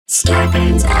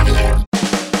Scarpins Avenue.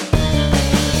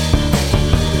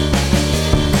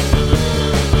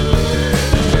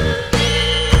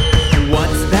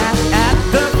 What's that at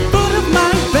the foot of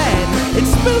my bed?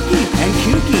 It's spooky and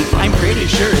kooky, I'm pretty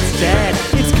sure it's dead.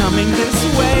 It's coming this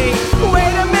way.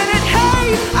 Wait a minute,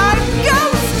 hey, I'm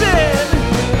ghosted!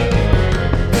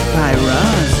 By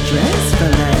Roz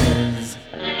Dressfellas.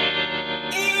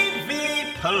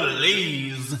 Evie,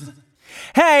 please.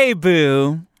 Hey,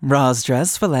 boo. Roz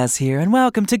Dressfellas here, and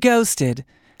welcome to Ghosted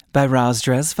by Roz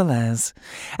Dressfellas.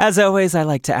 As always, I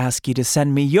like to ask you to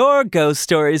send me your ghost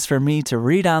stories for me to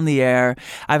read on the air.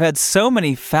 I've had so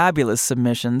many fabulous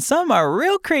submissions. Some are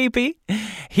real creepy.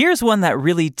 Here's one that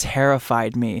really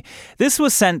terrified me. This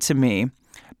was sent to me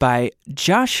by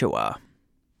Joshua.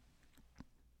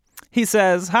 He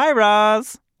says, "Hi,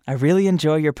 Roz. I really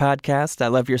enjoy your podcast. I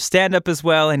love your stand-up as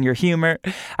well and your humor.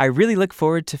 I really look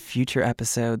forward to future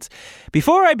episodes.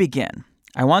 Before I begin,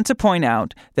 I want to point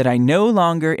out that I no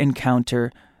longer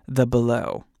encounter the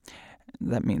below."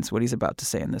 That means what he's about to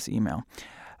say in this email.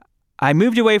 "I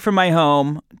moved away from my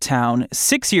hometown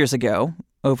 6 years ago,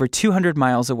 over 200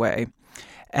 miles away,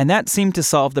 and that seemed to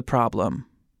solve the problem,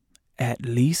 at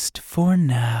least for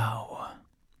now.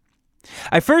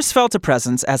 I first felt a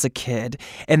presence as a kid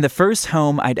in the first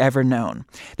home I'd ever known.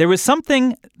 There was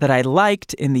something that I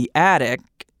liked in the attic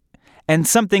and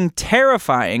something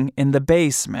terrifying in the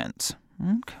basement."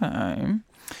 Okay.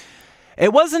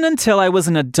 "It wasn't until I was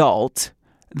an adult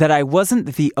that I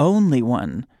wasn't the only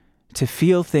one to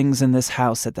feel things in this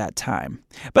house at that time.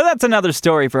 But that's another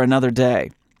story for another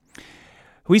day.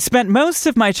 We spent most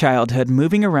of my childhood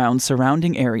moving around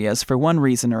surrounding areas for one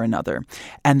reason or another,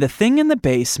 and the thing in the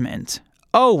basement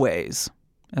always,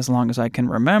 as long as I can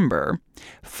remember,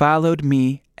 followed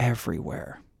me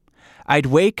everywhere. I'd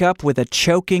wake up with a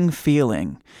choking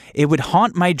feeling. It would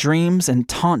haunt my dreams and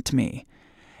taunt me,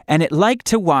 and it liked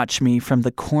to watch me from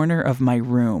the corner of my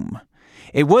room.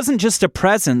 It wasn't just a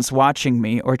presence watching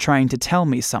me or trying to tell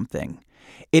me something.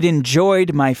 It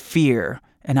enjoyed my fear,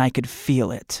 and I could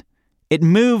feel it. It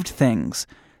moved things,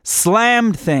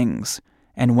 slammed things,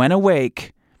 and when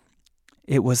awake,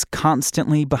 it was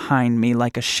constantly behind me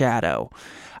like a shadow.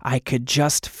 I could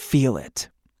just feel it.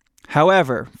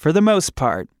 However, for the most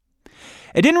part,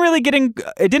 it didn't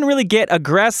really get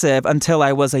aggressive until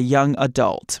I was a young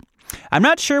adult. I'm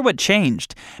not sure what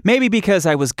changed. Maybe because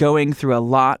I was going through a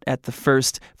lot at the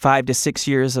first 5 to 6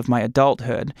 years of my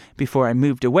adulthood before I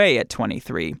moved away at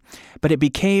 23, but it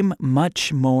became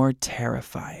much more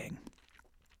terrifying.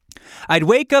 I'd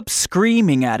wake up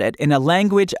screaming at it in a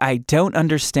language I don't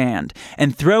understand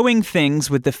and throwing things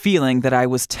with the feeling that I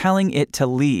was telling it to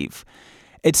leave.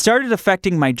 It started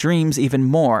affecting my dreams even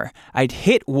more. I'd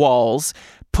hit walls,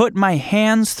 put my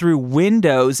hands through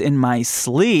windows in my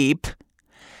sleep,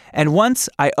 and once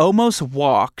I almost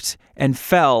walked and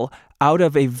fell out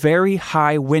of a very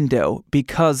high window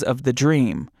because of the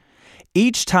dream.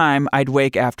 Each time I'd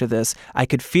wake after this, I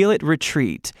could feel it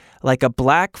retreat, like a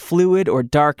black fluid or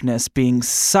darkness being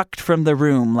sucked from the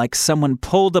room, like someone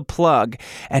pulled a plug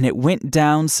and it went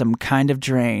down some kind of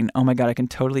drain. Oh my God, I can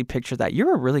totally picture that.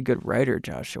 You're a really good writer,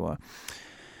 Joshua.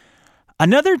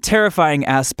 Another terrifying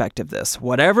aspect of this,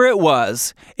 whatever it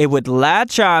was, it would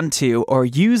latch onto or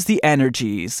use the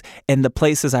energies in the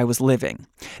places I was living.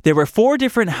 There were 4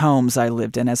 different homes I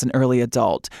lived in as an early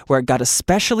adult where it got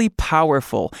especially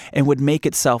powerful and would make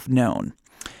itself known.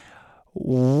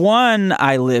 One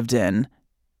I lived in,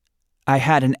 I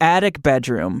had an attic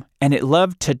bedroom and it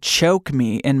loved to choke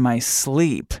me in my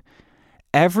sleep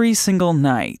every single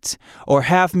night, or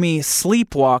have me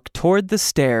sleepwalk toward the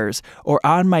stairs or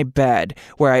on my bed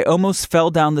where I almost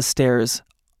fell down the stairs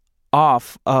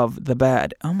off of the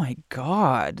bed. Oh my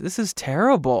God, this is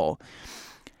terrible.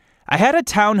 I had a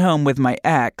townhome with my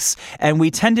ex, and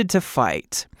we tended to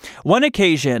fight. One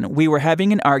occasion, we were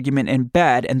having an argument in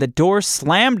bed, and the door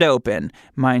slammed open.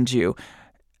 Mind you,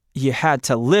 you had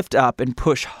to lift up and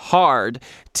push hard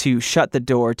to shut the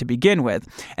door to begin with,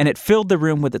 and it filled the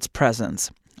room with its presence.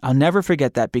 I'll never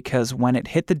forget that because when it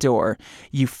hit the door,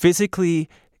 you physically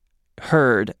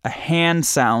heard a hand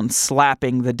sound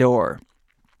slapping the door.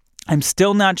 I'm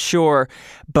still not sure,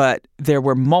 but there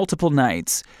were multiple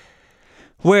nights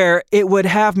where it would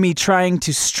have me trying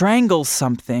to strangle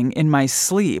something in my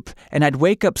sleep, and I'd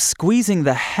wake up squeezing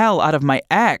the hell out of my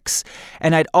ex,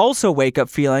 and I'd also wake up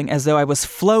feeling as though I was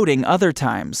floating other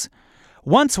times.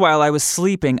 Once while I was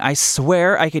sleeping, I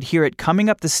swear I could hear it coming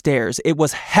up the stairs. It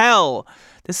was hell.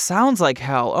 This sounds like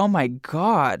hell. Oh my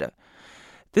God.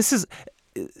 This is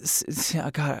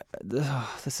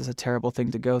a terrible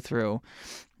thing to go through.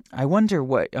 I wonder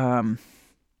what, well,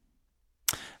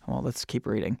 let's keep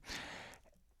reading.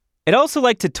 It also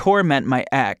liked to torment my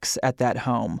ex at that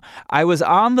home. I was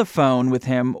on the phone with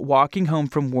him walking home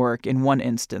from work in one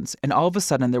instance, and all of a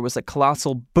sudden there was a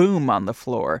colossal boom on the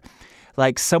floor,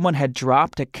 like someone had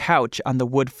dropped a couch on the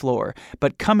wood floor,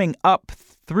 but coming up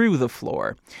through the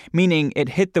floor, meaning it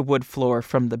hit the wood floor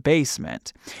from the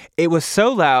basement. It was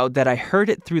so loud that I heard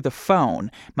it through the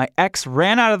phone. My ex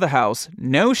ran out of the house,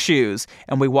 no shoes,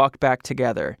 and we walked back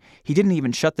together. He didn't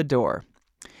even shut the door.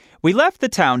 We left the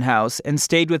townhouse and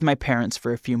stayed with my parents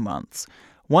for a few months.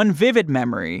 One vivid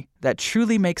memory that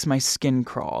truly makes my skin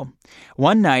crawl.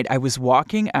 One night I was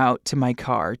walking out to my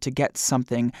car to get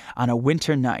something on a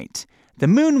winter night. The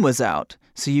moon was out,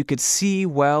 so you could see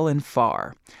well and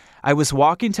far. I was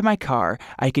walking to my car.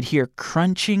 I could hear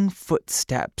crunching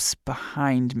footsteps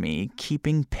behind me,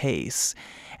 keeping pace.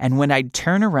 And when I'd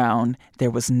turn around, there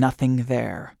was nothing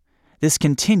there. This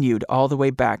continued all the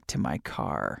way back to my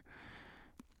car.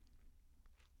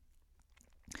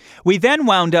 We then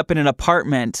wound up in an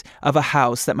apartment of a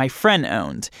house that my friend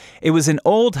owned. It was an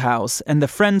old house, and the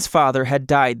friend's father had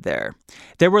died there.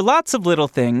 There were lots of little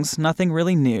things, nothing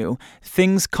really new.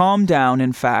 Things calmed down,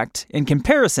 in fact, in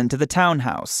comparison to the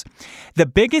townhouse. The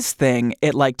biggest thing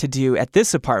it liked to do at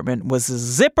this apartment was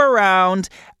zip around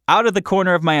out of the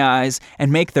corner of my eyes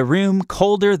and make the room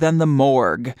colder than the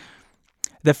morgue.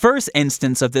 The first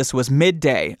instance of this was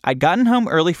midday. I'd gotten home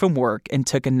early from work and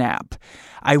took a nap.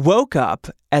 I woke up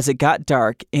as it got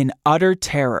dark in utter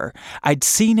terror. I'd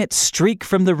seen it streak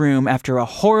from the room after a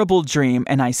horrible dream,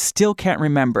 and I still can't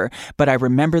remember, but I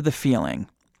remember the feeling.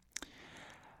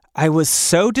 I was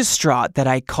so distraught that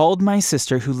I called my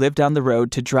sister who lived down the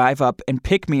road to drive up and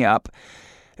pick me up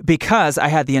because I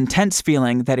had the intense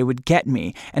feeling that it would get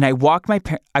me, and I walked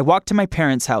to my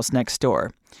parents' house next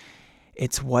door.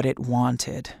 It's what it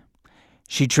wanted.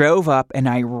 She drove up and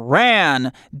I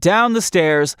ran down the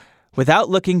stairs without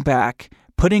looking back,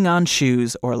 putting on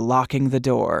shoes or locking the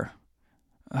door.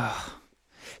 Ugh.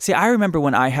 See, I remember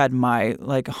when I had my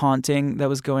haunting that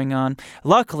was going on.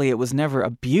 Luckily, it was never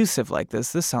abusive like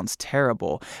this. This sounds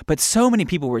terrible. But so many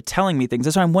people were telling me things.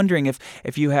 That's why I'm wondering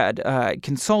if you had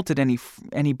consulted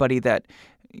anybody that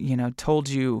told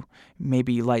you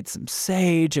maybe light some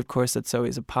sage. Of course, that's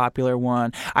always a popular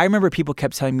one. I remember people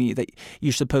kept telling me that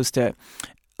you're supposed to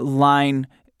line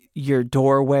your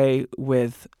doorway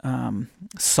with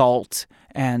salt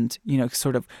and,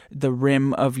 sort of the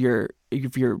rim of your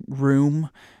room.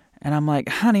 And I'm like,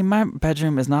 honey, my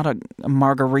bedroom is not a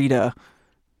margarita.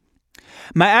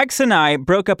 My ex and I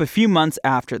broke up a few months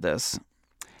after this,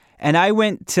 and I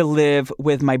went to live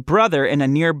with my brother in a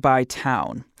nearby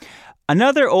town.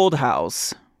 Another old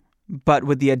house, but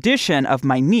with the addition of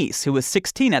my niece, who was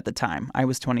 16 at the time. I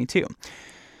was 22.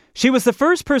 She was the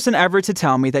first person ever to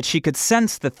tell me that she could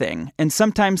sense the thing and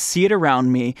sometimes see it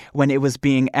around me when it was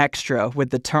being extra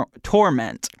with the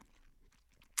torment.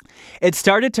 It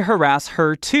started to harass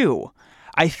her too.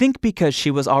 I think because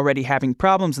she was already having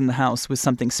problems in the house with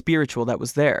something spiritual that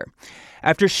was there.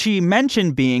 After she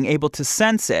mentioned being able to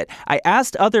sense it, I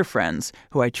asked other friends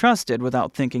who I trusted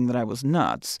without thinking that I was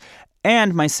nuts,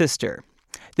 and my sister.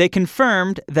 They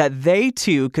confirmed that they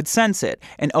too could sense it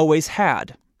and always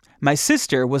had. My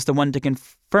sister was the one to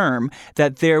confirm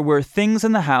that there were things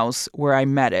in the house where I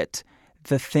met it.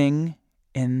 The thing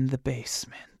in the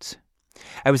basement.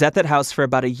 I was at that house for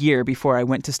about a year before I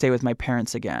went to stay with my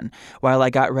parents again, while I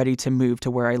got ready to move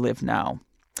to where I live now.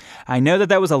 I know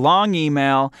that was a long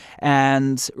email,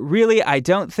 and really I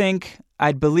don't think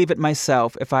I'd believe it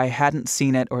myself if I hadn't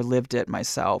seen it or lived it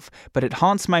myself, but it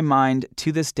haunts my mind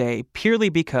to this day purely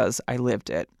because I lived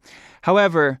it.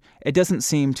 However, it doesn't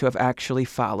seem to have actually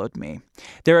followed me.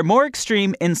 There are more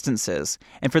extreme instances,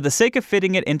 and for the sake of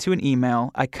fitting it into an email,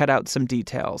 I cut out some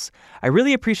details. I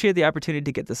really appreciate the opportunity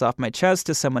to get this off my chest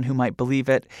to someone who might believe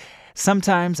it.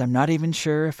 Sometimes I'm not even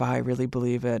sure if I really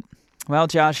believe it. Well,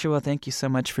 Joshua, thank you so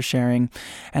much for sharing,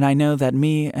 and I know that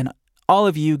me and all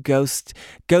of you ghost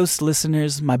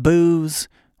listeners, my boos,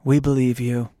 we believe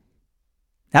you.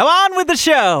 Now on with the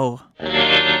show!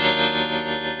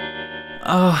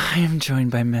 Oh, I am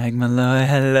joined by Meg Malloy.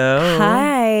 Hello.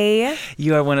 Hi.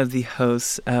 You are one of the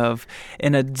hosts of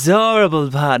an adorable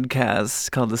podcast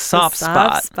called The Soft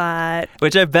Spot,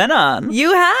 which I've been on.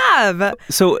 You have.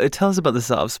 So tell us about The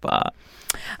Soft Spot.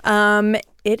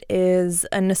 It is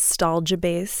a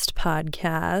nostalgia-based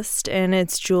podcast, and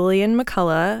it's Julian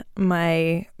McCullough,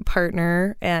 my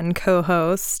partner and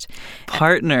co-host.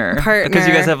 Partner? Because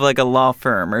you guys have like a law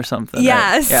firm or something.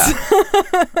 Yes.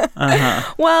 Right?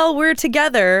 Yeah. Well, we're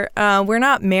together. We're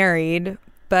not married,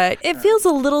 but it feels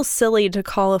a little silly to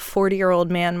call a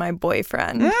 40-year-old man my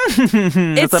boyfriend.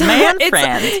 It's a man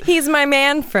friend. He's my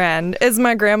man friend, as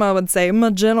my grandma would say, my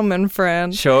gentleman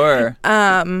friend. Sure.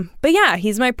 But yeah,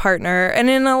 he's my partner, and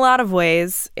in a lot of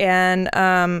ways. And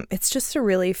it's just a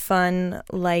really fun,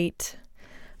 light,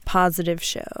 positive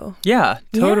show. Yeah,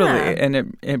 totally. Yeah.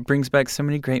 And it brings back so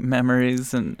many great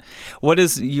memories. And what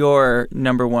is your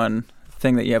number one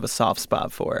thing that you have a soft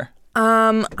spot for?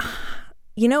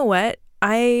 You know what?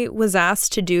 I was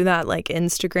asked to do that like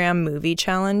Instagram movie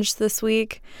challenge this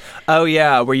week. Oh,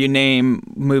 yeah, where you name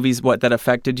movies that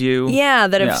affected you. Yeah,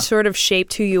 that have sort of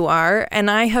shaped who you are. And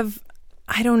I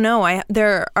don't know,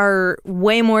 there are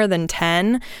way more than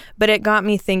 10, but it got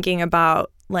me thinking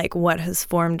about like what has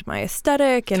formed my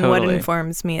aesthetic and what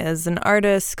informs me as an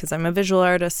artist, because I'm a visual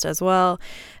artist as well.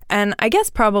 And I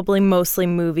guess probably mostly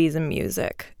movies and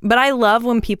music. But I love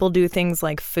when people do things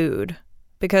like food.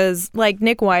 Because like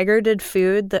Nick Weiger did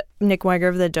food, Nick Weiger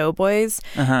of the Doughboys,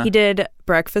 he did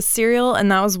breakfast cereal,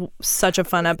 and that was such a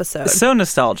fun episode. So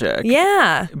nostalgic.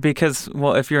 Yeah. Because,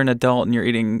 well, if you're an adult and you're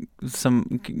eating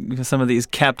some of these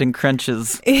Captain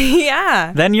Crunches,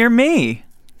 yeah, then you're me.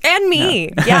 And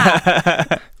me,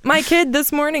 yeah. My kid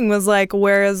this morning was like,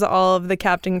 where is all of the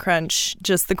Captain Crunch,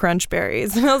 just the Crunch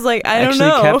Berries? And I was like, I don't know.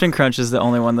 Actually, Captain Crunch is the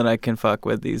only one that I can fuck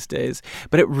with these days.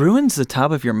 But it ruins the top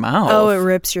of your mouth. Oh, it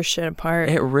rips your shit apart.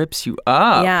 It rips you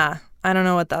up. Yeah. I don't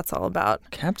know what that's all about.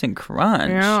 Captain Crunch.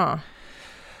 Yeah.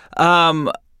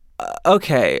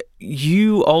 Okay.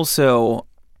 You also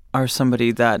are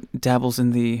somebody that dabbles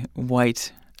in the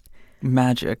white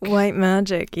magic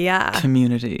yeah,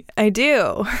 community. I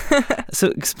do. So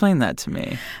explain that to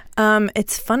me.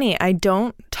 It's funny, I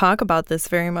don't talk about this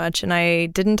very much, and I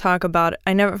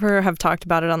never have talked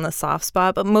about it on the soft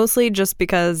spot, but mostly just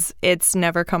because it's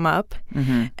never come up.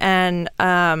 And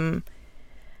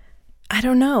I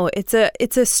don't know, it's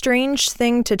a strange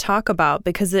thing to talk about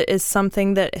because it is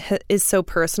something that is so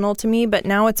personal to me, but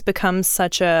now it's become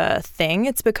such a thing.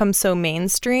 It's become so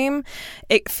mainstream.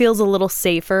 It feels a little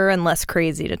safer and less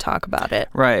crazy to talk about it.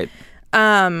 Right.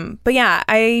 But yeah,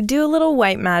 I do a little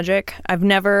white magic. I've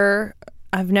never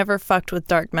fucked with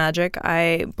dark magic.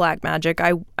 Black magic.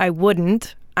 I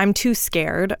wouldn't. I'm too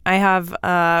scared. I have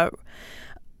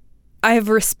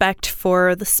respect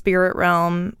for the spirit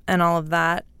realm and all of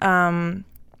that. I'm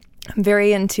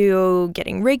very into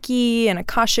getting Reiki and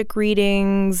Akashic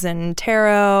readings and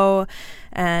tarot.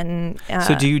 And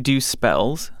so do you do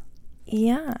spells?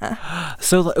 Yeah.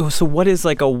 So what is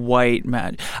like a white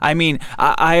magic? I mean,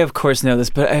 I of course know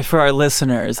this, but for our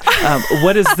listeners,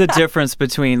 what is the difference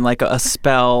between like a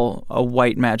spell, a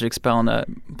white magic spell, and a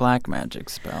black magic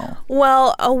spell?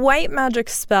 Well, a white magic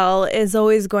spell is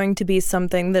always going to be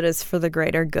something that is for the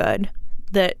greater good,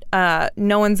 that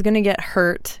no one's going to get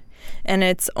hurt, and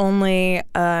it's only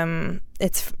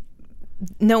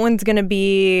no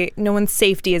one's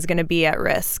safety is going to be at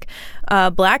risk.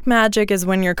 Black magic is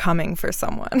when you're coming for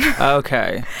someone.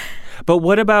 Okay. But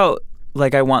what about,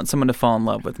 like, I want someone to fall in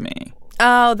love with me?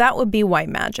 Oh, that would be white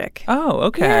magic. Oh,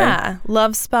 okay. Yeah.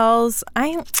 Love spells.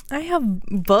 I have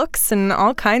books and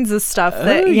all kinds of stuff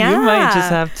that, You might just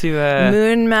have to...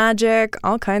 Moon magic,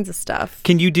 all kinds of stuff.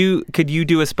 Could you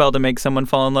do a spell to make someone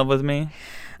fall in love with me?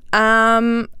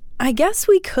 I guess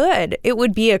we could. It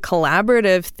would be a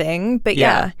collaborative thing, but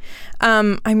yeah.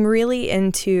 I'm really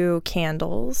into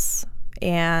candles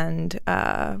and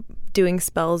doing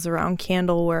spells around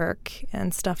candle work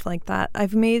and stuff like that.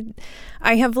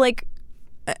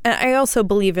 I also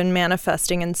believe in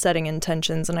manifesting and setting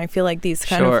intentions, and I feel like these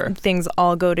kind of things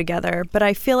all go together. But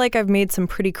I feel like I've made some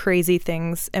pretty crazy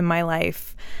things in my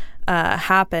life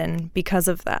happen because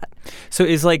of that. So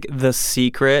is like The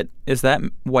Secret, is that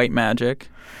white magic?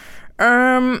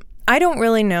 I don't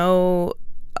really know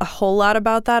a whole lot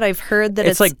about that. I've heard that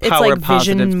it's like power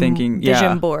positive thinking.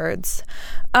 Vision boards.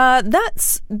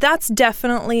 That's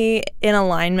definitely in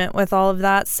alignment with all of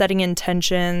that, setting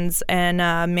intentions and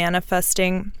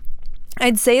manifesting.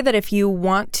 I'd say that if you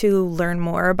want to learn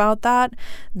more about that,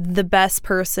 the best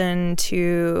person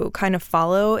to kind of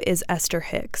follow is Esther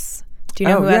Hicks. Do you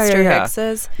know who Esther Hicks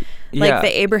is? Like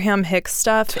the Abraham Hicks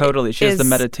stuff. Totally. She has the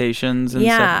meditations and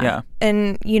stuff. Yeah.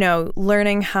 And,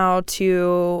 learning how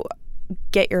to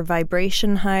get your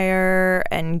vibration higher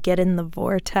and get in the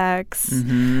vortex,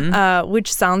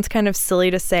 which sounds kind of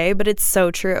silly to say, but it's so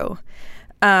true.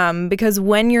 Because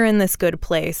when you're in this good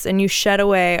place and you shed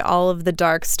away all of the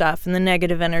dark stuff and the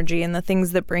negative energy and the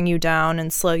things that bring you down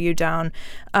and slow you down,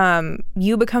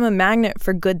 you become a magnet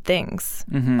for good things.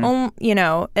 You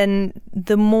know, and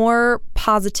the more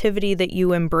positivity that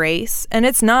you embrace, and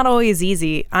it's not always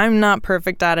easy. I'm not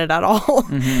perfect at it at all.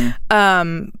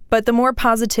 But the more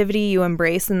positivity you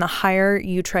embrace and the higher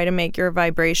you try to make your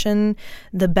vibration,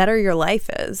 the better your life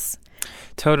is.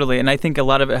 Totally. And I think a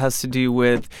lot of it has to do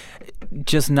with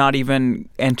just not even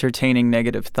entertaining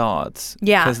negative thoughts.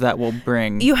 Yeah. Because that will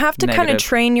bring You have to kind of negative-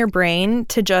 train your brain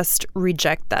to just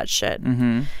reject that shit.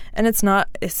 And it's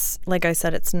like I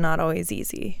said, it's not always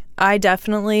easy. I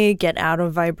definitely get out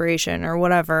of vibration or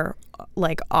whatever,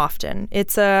 like often.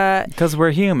 Because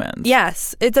we're humans.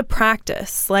 Yes, it's a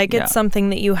practice. Like Yeah. it's something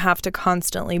that you have to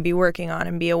constantly be working on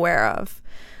and be aware of.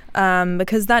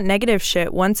 Because that negative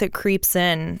shit, once it creeps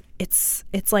in, it's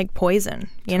like poison,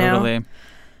 you Totally. know?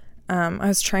 I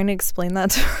was trying to explain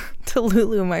that to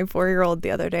Lulu, my 4-year-old,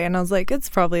 the other day, and I was like, it's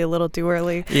probably a little too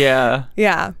early. Yeah.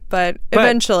 Yeah, but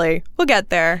eventually we'll get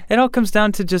there. It all comes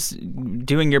down to just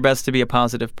doing your best to be a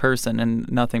positive person, and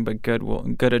nothing but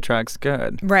good attracts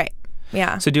good. Right.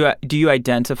 Yeah. So do you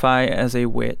identify as a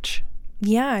witch?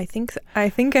 Yeah, I think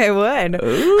I would.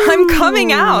 Ooh, I'm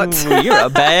coming out. You're a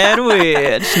bad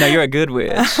witch. No, you're a good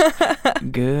witch.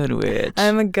 Good witch.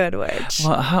 I'm a good witch.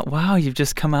 Well, wow, you've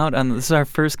just come out on this is our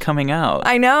first coming out.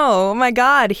 I know. Oh my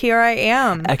God, here I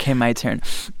am. Okay, my turn.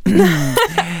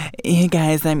 You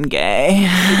guys, I'm gay.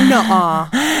 Nuh-uh.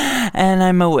 And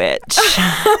I'm a witch.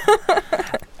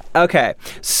 Okay,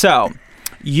 so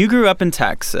you grew up in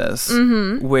Texas,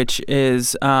 which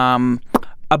is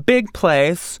a big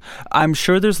place. I'm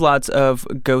sure there's lots of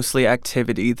ghostly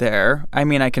activity there. I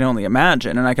mean, I can only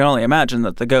imagine, and I can only imagine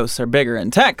that the ghosts are bigger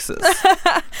in Texas.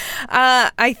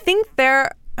 I think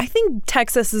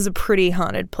Texas is a pretty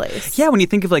haunted place. Yeah, when you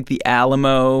think of like the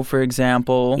Alamo, for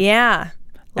example. Yeah.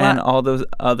 And all those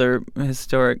other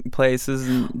historic places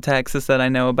in Texas that I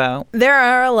know about. There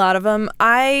are a lot of them.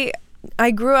 I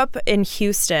grew up in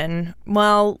Houston,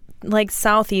 well, like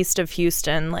southeast of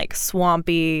Houston, like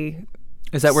swampy.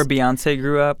 Is that where Beyonce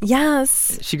grew up?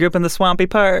 Yes. She grew up in the swampy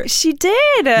part. She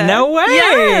did. No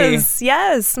way.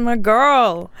 Yes, my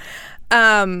girl.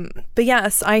 But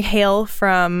yes, I hail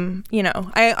from, you know,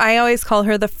 I always call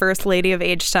her the first lady of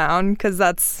H-Town because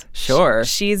that's Sure.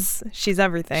 She's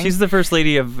everything. She's the first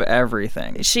lady of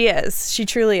everything. She is. She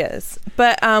truly is.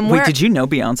 But wait, did you know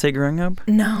Beyonce growing up?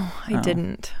 No, I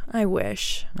didn't. I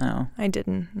wish. No. I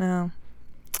didn't. No.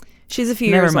 She's a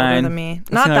few Never years mind. older than me.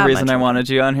 That's Not the that only reason much I older. wanted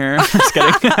you on here. Just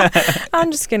kidding.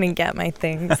 I'm just gonna get my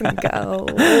things and go.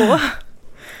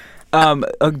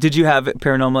 Did you have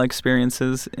paranormal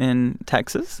experiences in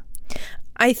Texas?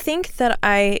 I think that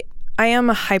I am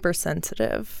a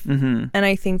hypersensitive, and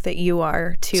I think that you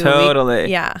are too.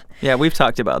 Totally. Yeah, we've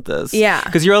talked about this. Yeah.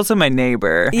 Because you're also my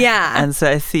neighbor. Yeah. And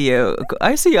so I see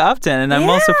you often, and I'm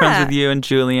also friends Yeah. with you and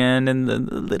Julian and the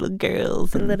little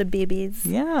girls. the little babies.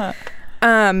 Yeah.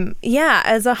 Yeah,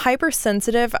 as a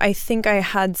hypersensitive, I think I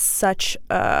had such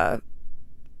a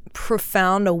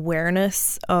profound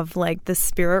awareness of like the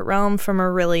spirit realm from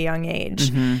a really young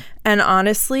age. And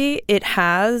honestly, it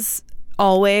has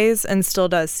always and still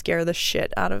does scare the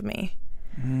shit out of me.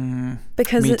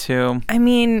 Because Me too. I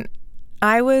mean,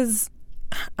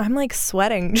 I'm like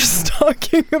sweating just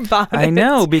talking about it. I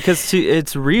know, because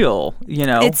it's real, you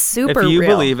know. It's super If you real.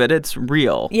 believe it, it's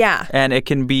real. Yeah. And it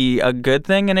can be a good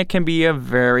thing and it can be a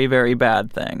very, very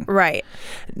bad thing. Right.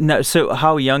 No, so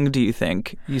how young do you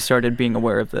think you started being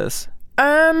aware of this?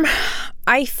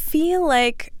 I feel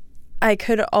like I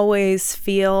could always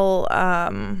feel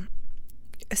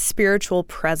spiritual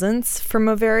presence from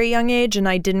a very young age, and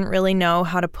I didn't really know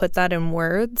how to put that in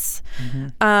words.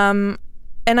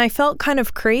 And I felt kind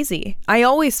of crazy. I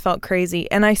always felt crazy,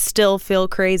 and I still feel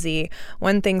crazy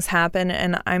when things happen,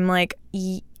 and I'm like,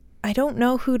 I don't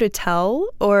know who to tell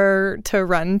or to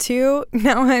run to.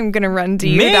 Now I'm going to run to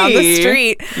you down the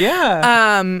street.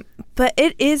 Yeah. But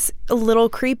it is a little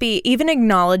creepy. Even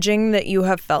acknowledging that you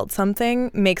have felt something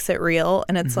makes it real,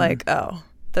 and it's like, oh,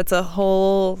 that's a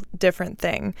whole different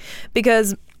thing.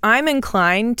 Because I'm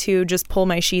inclined to just pull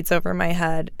my sheets over my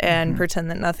head and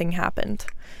pretend that nothing happened.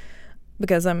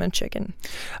 Because I'm a chicken.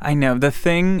 I know. The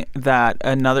thing that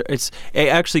it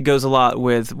actually goes a lot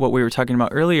with what we were talking about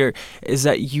earlier, is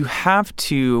that you have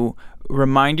to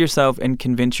remind yourself and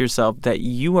convince yourself that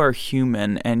you are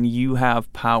human and you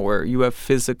have power. You are a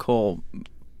physical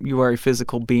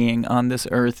being on this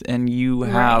earth, and you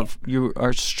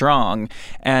are strong,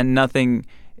 and nothing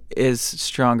is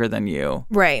stronger than you.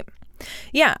 Right.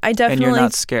 Yeah, I definitely. And you're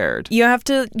not scared. You have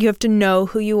to know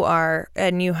who you are,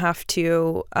 and you have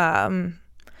to.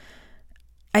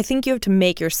 I think you have to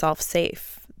make yourself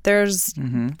safe. There's,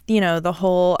 the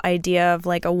whole idea of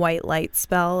like a white light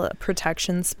spell, a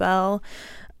protection spell.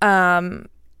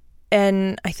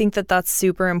 And I think that that's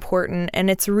super important. And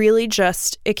it's really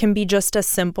it can be just as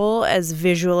simple as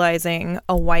visualizing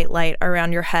a white light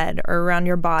around your head or around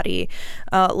your body,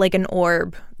 like an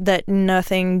orb that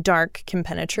nothing dark can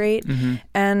penetrate.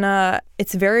 And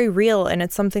it's very real, and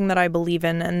it's something that I believe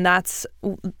in. And that's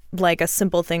like a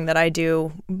simple thing that I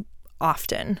do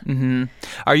often.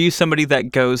 Are you somebody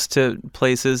that goes to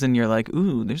places and you're like,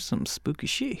 ooh, there's some spooky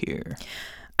shit here?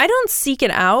 I don't seek it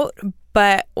out,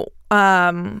 but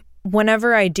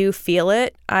whenever I do feel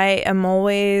it, I am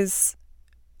always,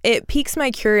 it piques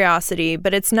my curiosity,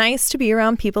 but it's nice to be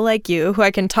around people like you who I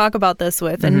can talk about this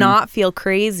with and not feel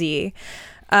crazy.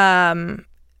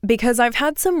 Because I've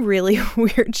had some really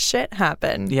weird shit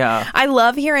happen. Yeah. I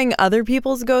love hearing other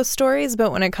people's ghost stories,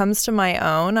 but when it comes to my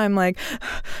own, I'm like...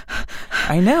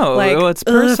 I know. Like, well, it's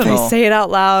personal. If I say it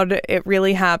out loud, it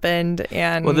really happened.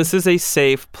 And well, this is a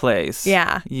safe place.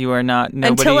 Yeah. You are not...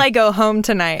 Until I go home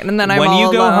tonight, and then I'm all alone. When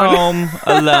you go home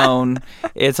alone,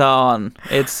 it's on.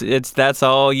 That's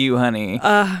all you, honey.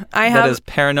 That is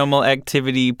Paranormal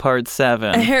Activity Part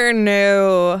 7.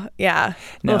 No. Yeah.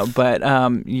 No, Oof. but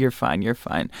you're fine. You're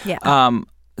fine. Yeah.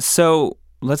 So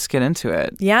let's get into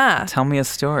it. Yeah. Tell me a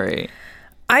story.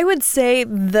 I would say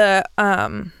of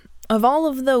all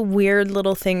of the weird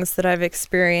little things that I've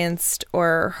experienced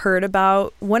or heard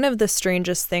about, one of the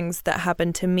strangest things that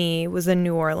happened to me was in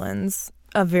New Orleans.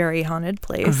 A very haunted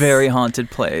place. A very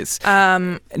haunted place.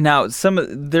 Now,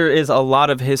 there is a lot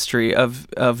of history of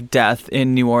death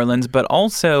in New Orleans, but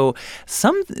also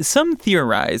some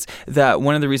theorize that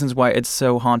one of the reasons why it's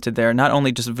so haunted there, not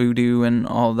only just voodoo and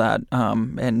all that,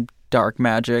 and dark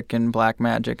magic and black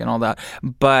magic and all that,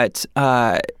 but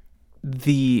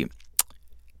the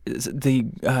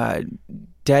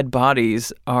dead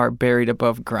bodies are buried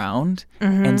above ground,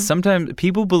 and sometimes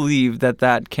people believe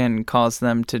that can cause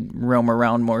them to roam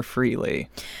around more freely.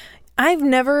 I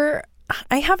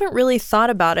haven't really thought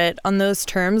about it on those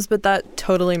terms, but that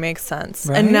totally makes sense.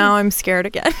 Right? And now I'm scared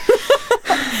again.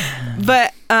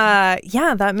 But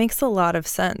yeah, that makes a lot of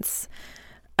sense.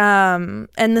 And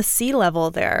the sea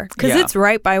level there, because it's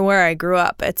right by where I grew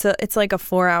up. It's like a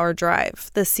 4-hour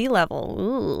drive. The sea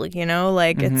level,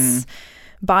 it's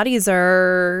bodies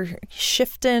are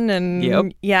shifting,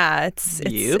 and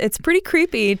it's pretty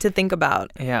creepy to think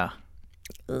about. Yeah.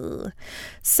 Ugh.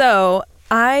 So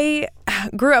I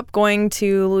grew up going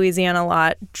to Louisiana a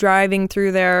lot, driving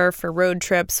through there for road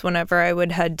trips whenever I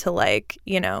would head to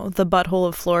the butthole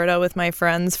of Florida with my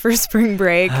friends for spring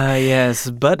break. Ah, yes,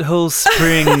 Butthole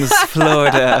Springs,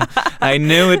 Florida. I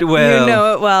know it well. You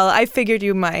know it well. I figured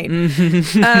you might.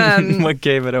 What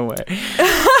gave it away?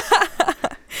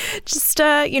 Just,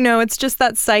 it's just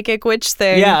that psychic witch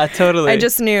thing. Yeah, totally. I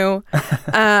just knew.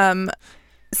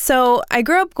 So I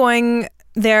grew up going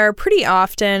there pretty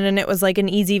often, and it was like an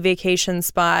easy vacation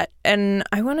spot. And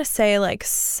I want to say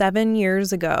 7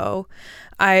 years ago,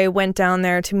 I went down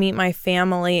there to meet my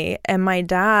family, and my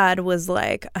dad was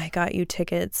like, I got you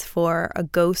tickets for a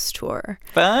ghost tour.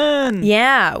 Fun!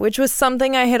 Yeah, which was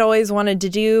something I had always wanted to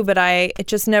do, but it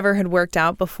just never had worked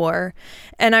out before.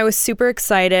 And I was super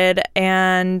excited,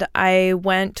 and I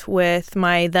went with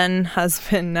my then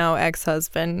husband, now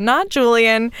ex-husband, not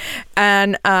Julian,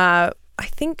 and I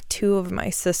think 2 of my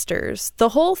sisters. The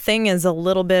whole thing is a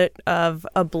little bit of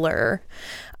a blur.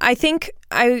 I think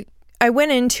I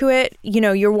went into it,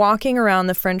 you're walking around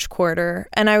the French Quarter,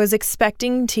 and I was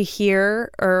expecting to hear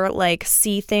or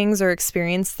see things or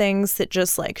experience things that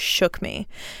just shook me.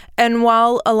 And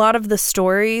while a lot of the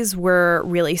stories were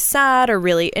really sad or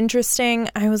really interesting,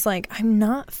 I was like, I'm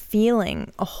not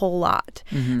feeling a whole lot.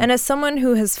 And as someone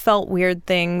who has felt weird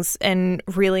things in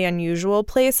really unusual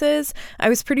places, I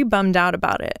was pretty bummed out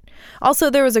about it. Also,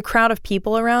 there was a crowd of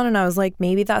people around, and I was like,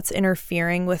 maybe that's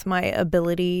interfering with my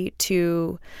ability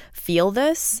to feel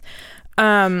this.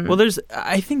 Well,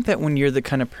 I think that when you're the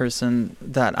kind of person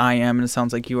that I am, and it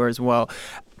sounds like you are as well,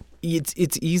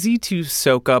 it's easy to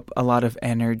soak up a lot of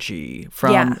energy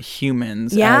from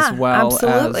humans as well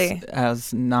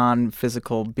as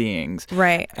non-physical beings.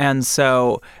 Right. And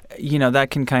so, that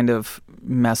can kind of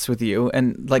mess with you.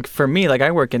 And for me,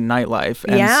 I work in nightlife,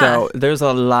 and so there's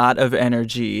a lot of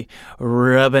energy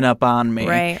rubbing up on me.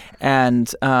 Right.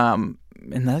 And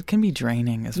that can be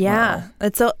draining as well. Yeah,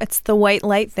 it's the white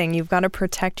light thing. You've got to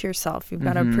protect yourself. You've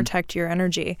got to protect your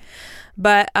energy.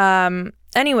 But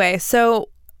anyway, so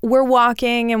we're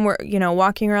walking and we're,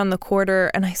 walking around the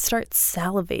quarter, and I start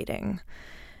salivating,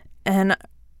 and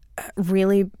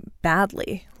really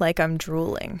badly, like I'm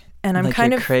drooling, and I'm like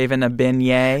kind you're of craving a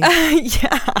beignet.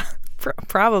 yeah,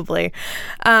 probably.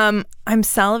 I'm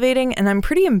salivating, and I'm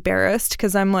pretty embarrassed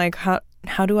because I'm like,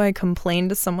 how do I complain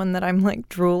to someone that I'm like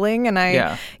drooling, and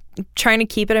I trying to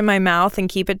keep it in my mouth and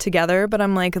keep it together, but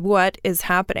I'm like, what is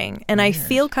happening? And I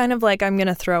feel kind of like I'm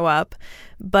gonna throw up,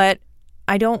 but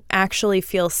I don't actually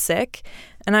feel sick.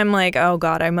 And I'm like, oh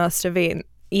God, I must have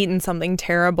eaten something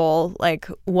terrible. Like,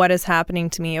 what is happening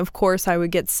to me? Of course I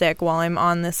would get sick while I'm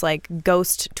on this like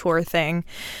ghost tour thing.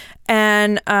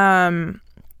 And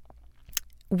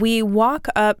we walk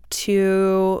up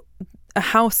to a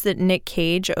house that Nick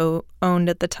Cage owned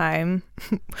at the time,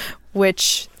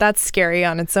 which that's scary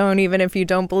on its own, even if you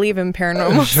don't believe in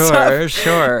paranormal stuff.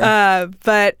 Sure.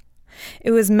 But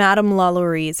it was Madame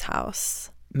Lalauerie's house.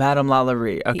 Madame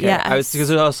Lalaurie. Okay. Yes. Because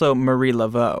there's also Marie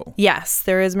Laveau. Yes,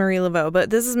 there is Marie Laveau, but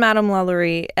this is Madame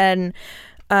Lalaurie. And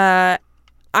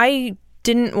I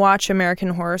didn't watch American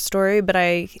Horror Story, but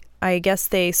I guess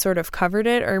they sort of covered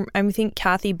it, or I think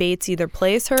Kathy Bates either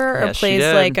plays her or plays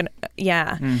like an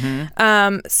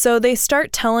So they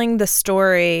start telling the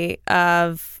story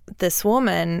of this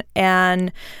woman,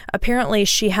 and apparently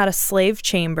she had a slave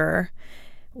chamber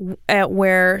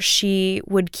where she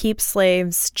would keep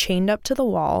slaves chained up to the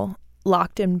wall,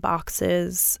 locked in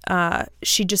boxes.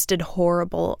 She just did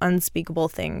horrible, unspeakable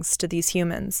things to these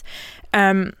humans.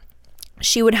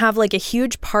 She would have like a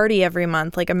huge party every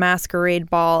month, like a masquerade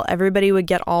ball. Everybody would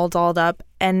get all dolled up,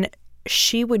 and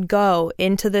she would go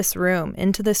into this room,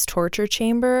 into this torture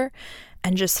chamber,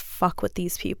 and just fuck with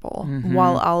these people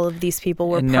while all of these people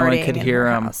were and partying no one could in hear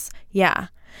her them. house. Yeah.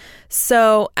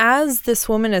 So as this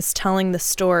woman is telling the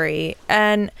story,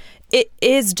 and it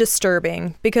is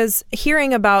disturbing because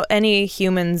hearing about any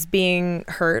humans being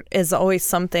hurt is always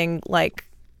something like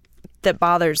that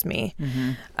bothers me.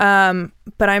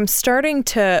 But I'm starting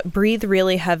to breathe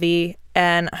really heavy,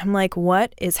 and I'm like,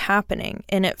 what is happening?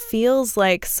 And it feels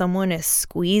like someone is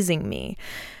squeezing me.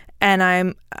 And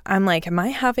I'm like, am I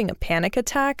having a panic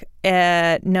attack?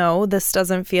 No, this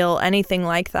doesn't feel anything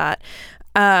like that.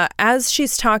 As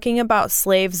she's talking about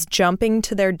slaves jumping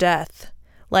to their death,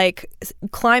 like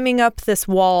climbing up this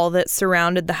wall that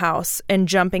surrounded the house and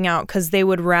jumping out because they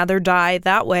would rather die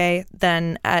that way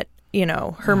than at,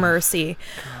 her mercy.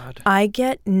 God. I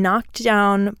get knocked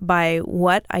down by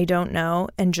what I don't know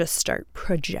and just start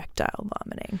projectile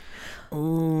vomiting.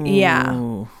 Ooh.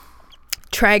 Yeah.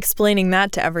 Try explaining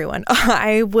that to everyone.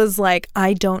 I was like,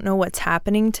 I don't know what's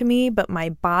happening to me, but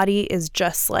my body is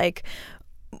just like,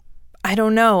 I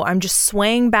don't know. I'm just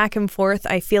swaying back and forth.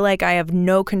 I feel like I have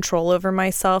no control over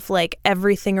myself. Like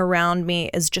everything around me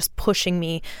is just pushing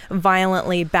me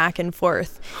violently back and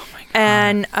forth. Oh my God.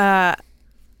 And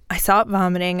I stop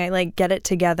vomiting. I like get it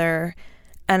together,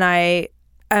 and I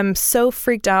am so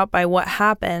freaked out by what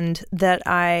happened that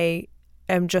I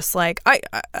am just like,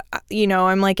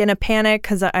 I'm like in a panic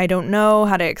because I don't know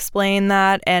how to explain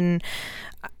that. And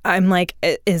I'm like,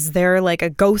 is there like a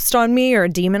ghost on me or a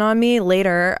demon on me?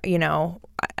 Later,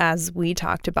 as we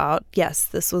talked about, yes,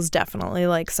 this was definitely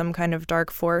like some kind of dark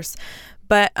force.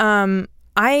 But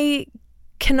I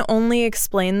can only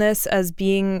explain this as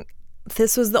being,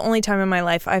 this was the only time in my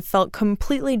life I felt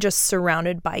completely just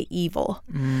surrounded by evil.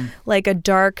 Like a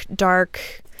dark,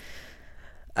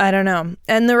 I don't know.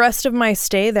 And the rest of my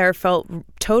stay there felt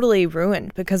totally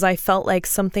ruined because I felt like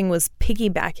something was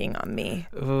piggybacking on me.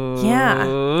 Ooh.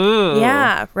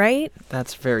 Yeah, right?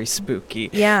 That's very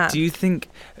spooky. Yeah. Do you think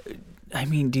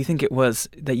it was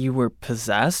that you were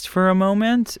possessed for a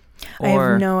moment? Or... I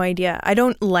have no idea. I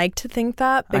don't like to think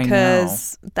that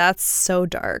because that's so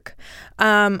dark.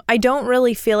 I don't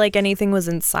really feel like anything was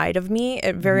inside of me.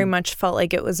 It very much felt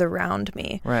like it was around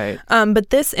me. Right.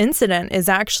 But this incident is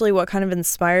actually what kind of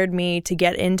inspired me to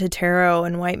get into tarot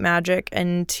and white magic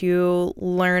and to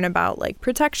learn about like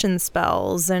protection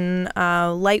spells and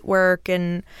light work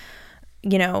and,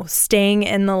 staying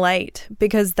in the light,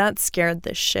 because that scared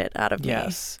the shit out of me.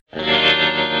 Yes.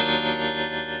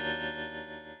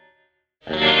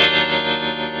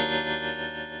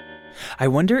 I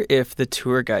wonder if the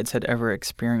tour guides had ever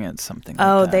experienced something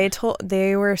like that.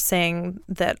 They were saying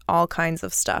that all kinds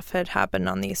of stuff had happened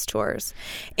on these tours.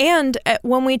 And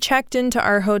when we checked into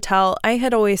our hotel, I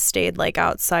had always stayed like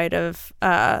outside of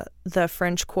the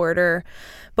French Quarter.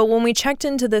 But when we checked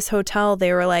into this hotel,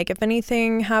 they were like, if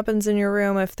anything happens in your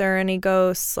room, if there are any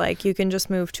ghosts, like you can just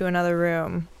move to another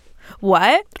room.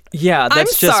 What? Yeah, that's I'm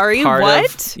just sorry, part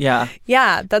what? of... Yeah,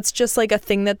 Yeah, that's just like a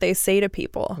thing that they say to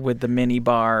people. with the mini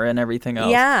bar and everything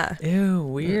else. Yeah. Ew,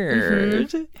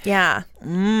 weird. Yeah.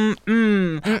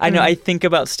 I know, I think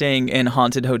about staying in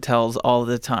haunted hotels all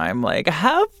the time. Like,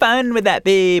 how fun would that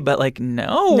be? But like,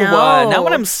 no. Not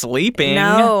when I'm sleeping.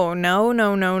 No.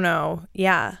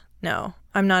 Yeah, no,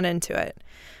 I'm not into it.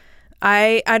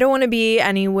 I don't want to be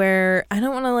anywhere. I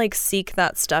don't want to like seek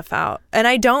that stuff out. And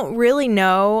I don't really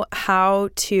know how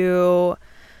to,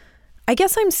 I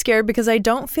guess I'm scared because I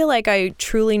don't feel like I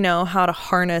truly know how to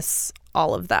harness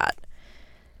all of that.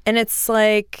 And it's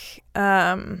like,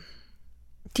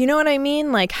 do you know what I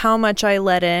mean? Like how much I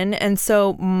let in. And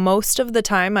so most of the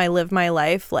time I live my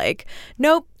life like,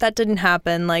 nope, that didn't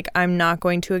happen. Like I'm not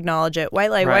going to acknowledge it. White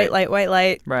light, Right. white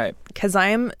light. Right. Because I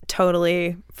am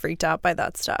totally freaked out by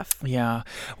that stuff. Yeah.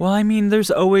 Well, I mean,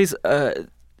 there's always a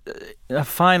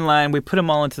fine line. We put them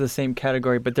all into the same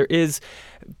category, but there is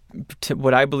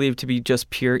what I believe to be just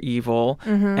pure evil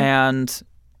and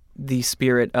the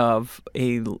spirit of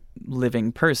a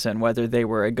living person, whether they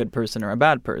were a good person or a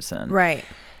bad person. Right.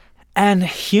 And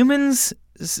humans,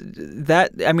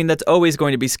 that's always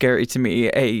going to be scary to me,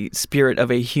 a spirit of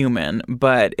a human,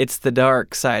 but it's the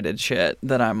dark-sided shit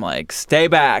that I'm like, stay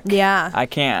back. Yeah. I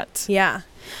can't. Yeah.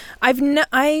 I've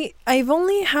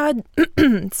only had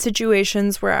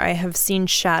situations where I have seen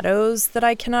shadows that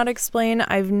I cannot explain.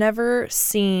 I've never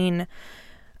seen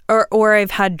or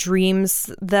I've had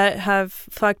dreams that have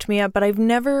fucked me up, but I've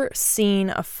never seen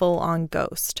a full-on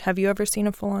ghost. Have you ever seen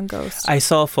a full-on ghost? I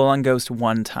saw a full-on ghost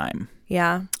one time.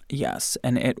 Yeah. Yes,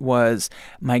 and it was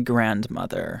my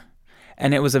grandmother.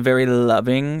 And it was a very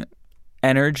loving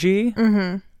energy.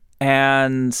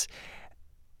 And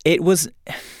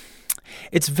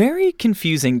it's very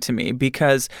confusing to me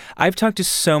because I've talked to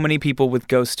so many people with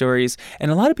ghost stories,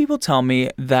 and a lot of people tell me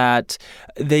that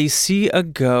they see a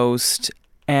ghost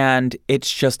and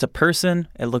it's just a person.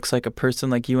 It looks like a person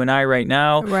like you and I right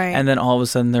now. Right. And then all of a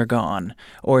sudden they're gone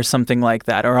or something like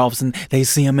that. Or all of a sudden they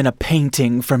see him in a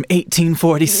painting from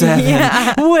 1847.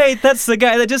 Yeah. Wait, that's the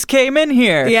guy that just came in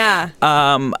here. Yeah.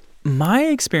 My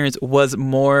experience was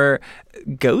more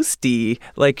ghosty.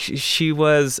 Like she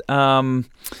was... I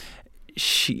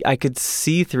could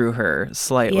see through her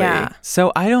slightly. Yeah.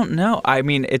 So I don't know. I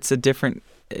mean, it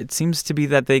seems to be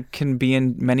that they can be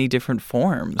in many different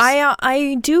forms.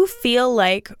 I do feel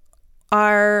like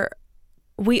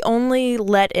we only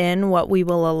let in what we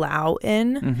will allow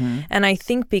in. And I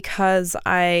think because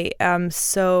I am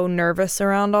so nervous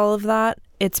around all of that,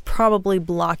 it's probably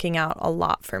blocking out a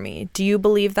lot for me. Do you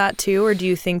believe that too? Or do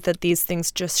you think that these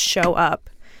things just show up?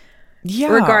 Yeah.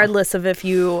 Regardless of if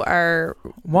you are...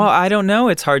 Well, I don't know.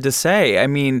 It's hard to say. I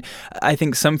mean, I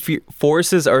think some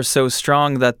forces are so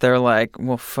strong that they're like,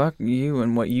 well, fuck you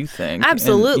and what you think.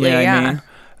 Absolutely, and, yeah. I mean?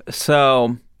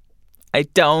 So... I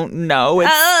don't know.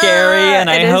 It's scary, and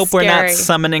I hope we're not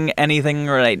summoning anything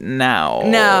right now.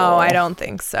 No, I don't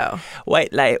think so.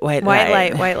 White light. White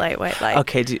light.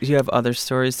 Okay, do you have other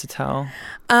stories to tell?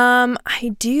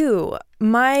 I do.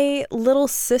 My little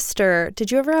sister,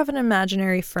 did you ever have an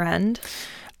imaginary friend?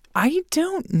 I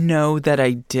don't know that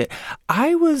I did.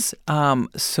 I was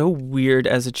so weird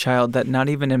as a child that not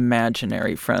even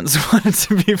imaginary friends wanted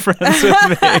to be friends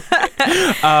with me.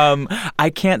 I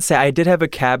can't say. I did have a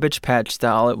Cabbage Patch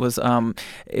doll. It was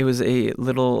a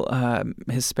little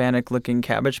Hispanic-looking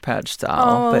Cabbage Patch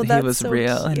doll, but he was so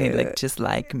real cute. And he looked just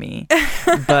like me.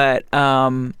 But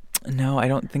no, I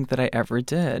don't think that I ever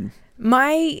did.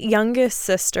 My youngest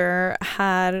sister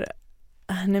had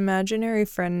an imaginary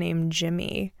friend named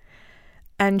Jimmy.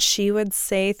 And she would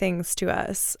say things to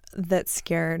us that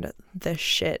scared the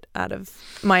shit out of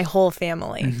my whole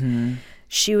family.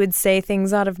 She would say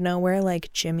things out of nowhere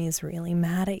like, Jimmy's really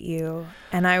mad at you.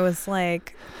 And I was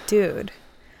like, dude,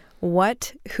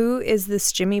 what? Who is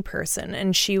this Jimmy person?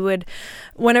 And she would,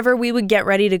 whenever we would get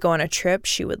ready to go on a trip,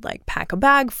 she would like pack a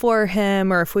bag for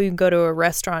him. Or if we would go to a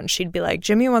restaurant, she'd be like,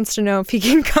 Jimmy wants to know if he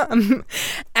can come.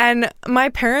 And my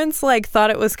parents like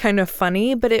thought it was kind of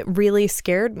funny, but it really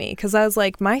scared me because I was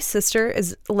like, my sister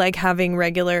is like having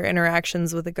regular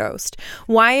interactions with a ghost.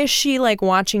 Why is she like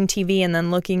watching TV and then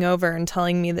looking over and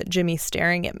telling me that Jimmy's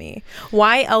staring at me?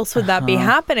 Why else would that be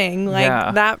happening?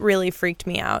 Like that really freaked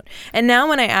me out. And now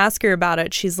when I ask her about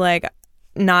it, she's like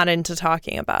not into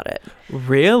talking about it.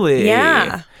 Really?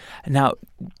 Yeah. Now,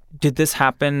 did this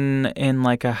happen in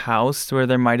like a house where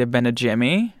there might have been a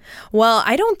Jimmy? Well,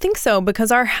 I don't think so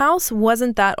because our house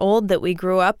wasn't that old that we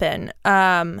grew up in.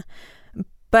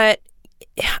 But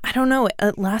I don't know.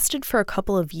 It lasted for a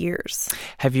couple of years.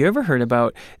 Have you ever heard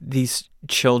about these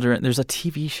children? There's a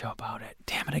TV show about it.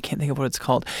 Damn it, I can't think of what it's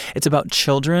called. It's about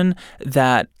children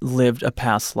that lived a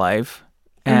past life.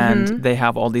 And they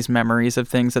have all these memories of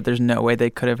things that there's no way they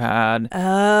could have had.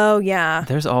 Oh, yeah.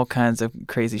 There's all kinds of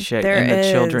crazy shit There in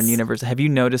the children is. universe. Have you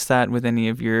noticed that with any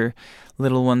of your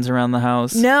little ones around the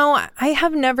house? No, I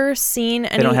have never seen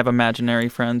any. They don't have imaginary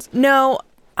friends? No,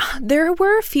 there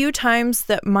were a few times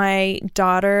that my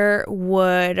daughter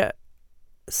would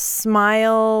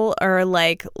smile or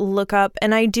like look up,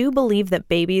 and I do believe that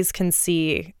babies can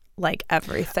see like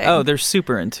everything. Oh, they're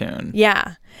super in tune.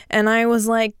 Yeah. And I was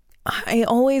like, I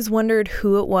always wondered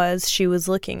who it was she was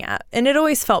looking at. And it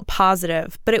always felt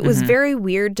positive, but it was very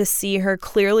weird to see her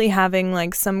clearly having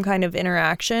like some kind of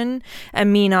interaction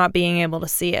and me not being able to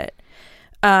see it.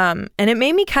 And it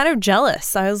made me kind of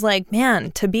jealous. I was like, man,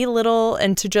 to be little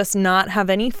and to just not have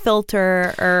any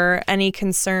filter or any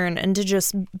concern and to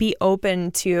just be open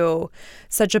to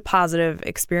such a positive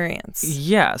experience.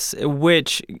 Yes,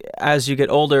 which as you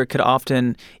get older could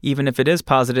often, even if it is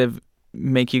positive,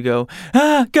 make you go,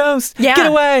 ghost, get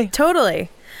away. Totally.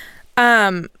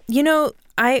 You know,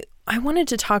 I wanted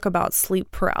to talk about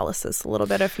sleep paralysis a little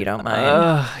bit, if you don't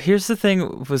mind. Here's the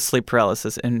thing with sleep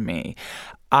paralysis and me.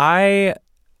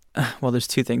 Well, there's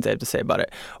two things I have to say about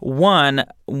it. One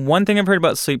thing I've heard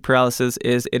about sleep paralysis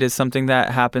is it is something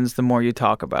that happens the more you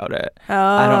talk about it.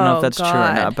 I don't know if that's true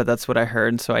or not, but that's what I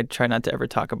heard, so I try not to ever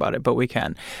talk about it, but we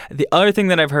can. The other thing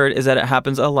that I've heard is that it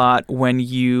happens a lot when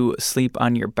you sleep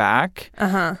on your back.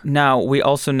 Now, we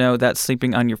also know that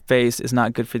sleeping on your face is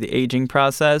not good for the aging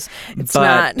process. It's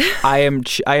but not.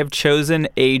 I have chosen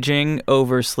aging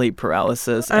over sleep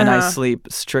paralysis, and I sleep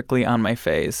strictly on my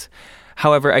face.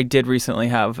 However, I did recently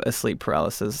have a sleep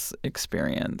paralysis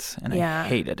experience, and I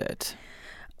hated it.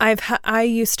 I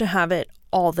used to have it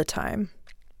all the time.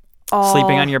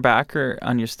 Sleeping on your back or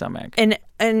on your stomach? In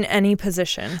any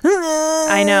position.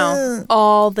 I know.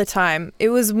 All the time. It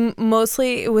was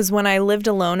mostly when I lived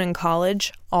alone in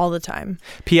college, all the time.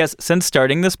 P.S. Since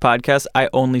starting this podcast, I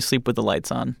only sleep with the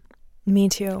lights on. Me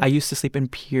too. I used to sleep in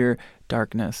pure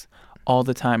darkness all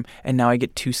the time, and now I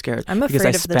get too scared. I'm afraid because I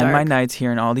of the spend dark. my nights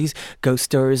hearing all these ghost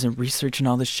stories and researching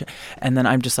all this shit, and then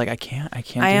I'm just like, I can't do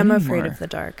it I am anymore. afraid of the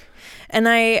dark. And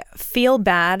I feel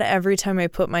bad every time I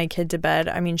put my kid to bed.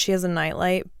 I mean, she has a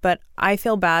nightlight, but I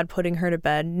feel bad putting her to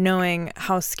bed knowing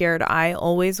how scared I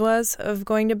always was of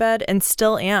going to bed and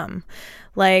still am.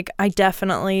 Like, I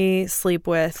definitely sleep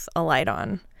with a light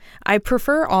on. I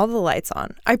prefer all the lights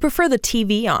on. I prefer the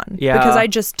TV on because I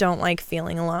just don't like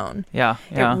feeling alone. Yeah.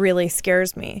 It really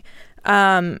scares me.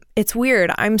 It's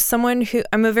weird. I'm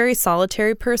a very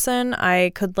solitary person.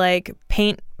 I could like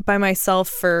paint by myself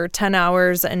for 10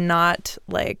 hours and not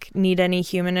like need any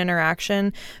human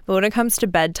interaction. But when it comes to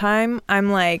bedtime,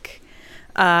 I'm like,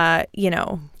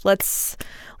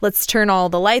 let's turn all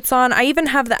the lights on. I even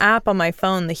have the app on my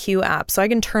phone, the Hue app, so I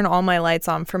can turn all my lights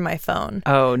on from my phone.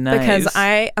 Oh, nice. Because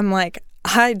I'm like,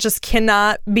 I just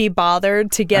cannot be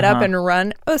bothered to get up and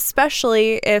run,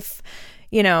 especially if,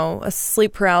 a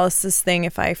sleep paralysis thing,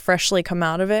 if I freshly come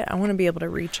out of it, I want to be able to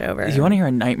reach over. You want to hear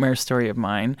a nightmare story of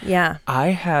mine? Yeah. I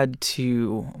had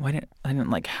to, I didn't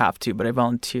like have to, but I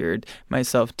volunteered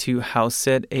myself to house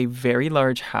sit a very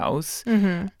large house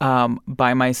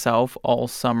by myself all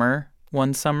summer.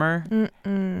 One summer.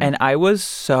 And I was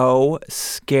so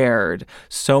scared.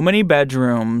 So many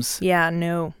bedrooms. Yeah,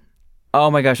 no.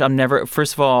 Oh my gosh, I'm never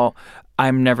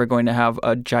going to have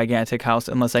a gigantic house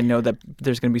unless I know that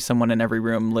there's going to be someone in every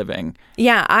room living.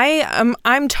 Yeah,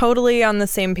 I'm totally on the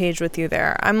same page with you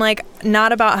there. I'm like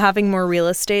not about having more real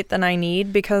estate than I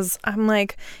need because I'm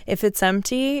like, if it's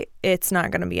empty, it's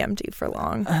not going to be empty for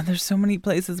long. There's so many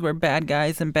places where bad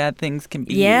guys and bad things can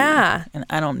be. Yeah. And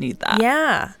I don't need that.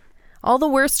 Yeah. All the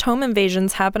worst home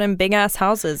invasions happen in big ass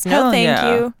houses. No, Hell thank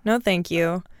yeah. you. No, thank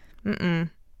you.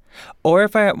 Or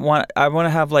if I want to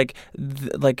have like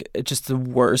just the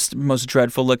worst, most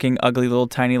dreadful looking, ugly little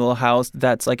tiny little house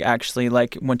that's like actually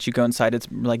like once you go inside, it's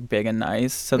like big and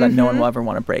nice, so that no one will ever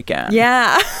want to break in.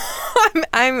 Yeah,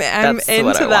 I'm That's into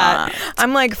what I that. want.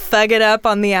 I'm like thug it up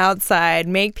on the outside,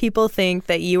 make people think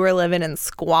that you are living in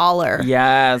squalor.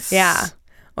 Yes. Yeah.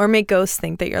 Or make ghosts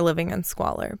think that you're living in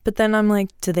squalor. But then I'm like,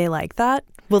 do they like that?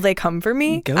 Will they come for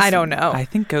me? Ghosts, I don't know. I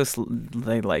think ghosts,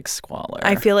 they like squalor.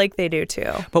 I feel like they do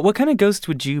too. But what kind of ghost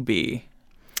would you be?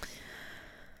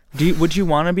 Would you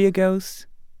want to be a ghost?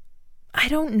 I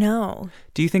don't know.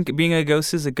 Do you think being a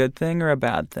ghost is a good thing or a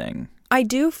bad thing? I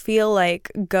do feel like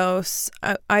ghosts,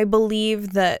 I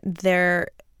believe that they're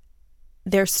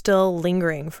still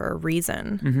lingering for a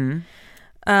reason.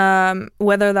 Mm-hmm.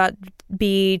 Whether that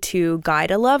be to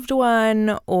guide a loved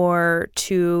one or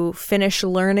to finish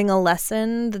learning a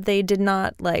lesson that they did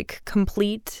not like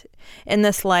complete in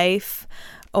this life,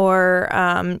 or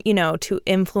to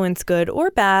influence good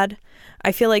or bad.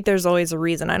 I feel like there's always a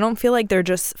reason. I don't feel like they're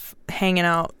just hanging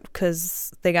out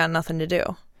because they got nothing to do.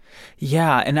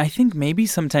 Yeah, and I think maybe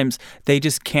sometimes they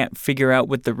just can't figure out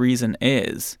what the reason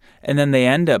is, and then they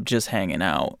end up just hanging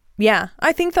out. Yeah,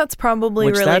 I think that's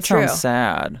probably really that true. Sounds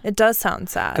sad. It does sound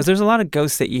sad. Because there's a lot of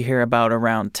ghosts that you hear about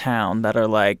around town that are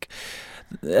like,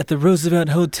 at the Roosevelt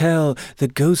Hotel, the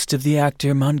ghost of the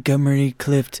actor Montgomery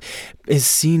Clift is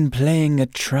seen playing a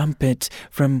trumpet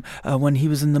from when he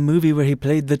was in the movie where he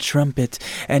played the trumpet.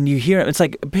 And you hear it. It's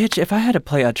like, bitch, if I had to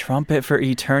play a trumpet for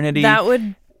eternity... That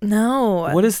would... No.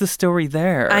 What is the story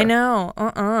there? I know.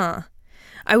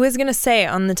 I was going to say,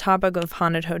 on the topic of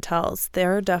haunted hotels,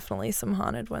 there are definitely some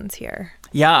haunted ones here.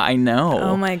 Yeah, I know.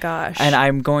 Oh my gosh. And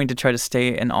I'm going to try to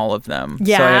stay in all of them.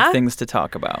 Yeah? So I have things to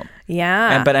talk about.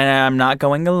 Yeah. But I'm not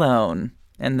going alone.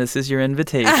 And this is your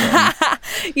invitation.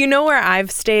 You know where I've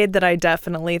stayed that I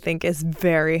definitely think is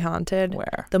very haunted?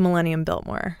 Where? The Millennium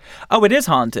Biltmore. Oh, it is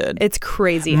haunted. It's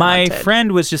crazy My haunted.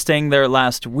 friend was just staying there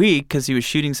last week because he was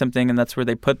shooting something, and that's where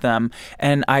they put them.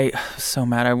 And I was so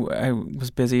mad. I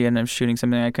was busy, and I was shooting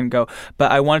something. I couldn't go.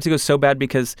 But I wanted to go so bad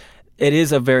because it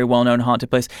is a very well-known haunted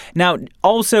place. Now,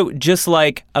 also, just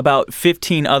like about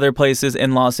 15 other places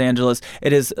in Los Angeles,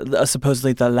 it is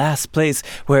supposedly the last place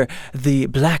where the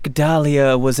Black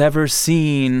Dahlia was ever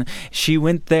seen. She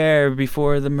went there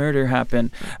before the murder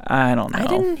happened. I don't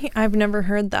know. I've never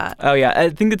heard that. Oh, yeah. I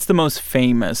think it's the most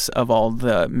famous of all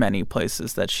the many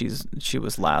places that she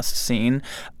was last seen.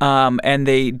 And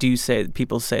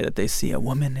people say that they see a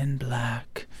woman in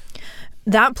black.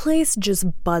 That place just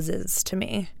buzzes to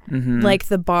me. Mm-hmm. Like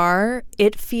the bar,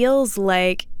 it feels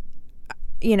like,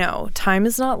 time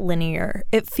is not linear.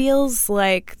 It feels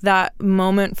like that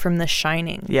moment from The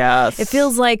Shining. Yes. It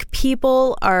feels like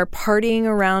people are partying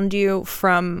around you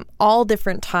from all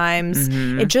different times.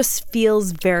 Mm-hmm. It just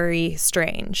feels very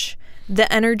strange.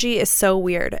 The energy is so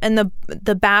weird. And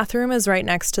the bathroom is right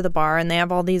next to the bar, and they have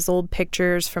all these old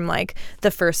pictures from like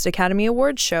the first Academy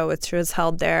Awards show, which was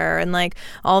held there, and like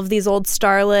all of these old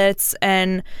starlets.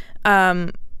 And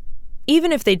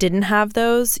even if they didn't have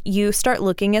those, you start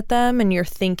looking at them and you're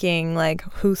thinking like,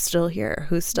 who's still here?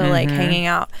 Who's still like hanging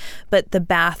out? But the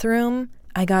bathroom,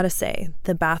 I gotta say,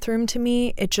 the bathroom to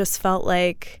me, it just felt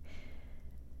like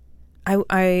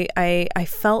I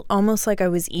felt almost like I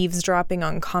was eavesdropping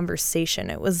on conversation.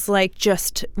 It was like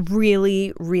just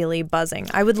really, really buzzing.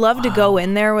 I would love to go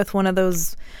in there with one of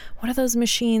those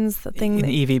machines, the thing. An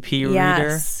EVP reader?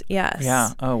 Yes.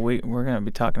 Yeah. Oh, we're going to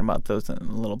be talking about those in a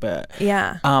little bit.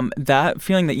 Yeah. That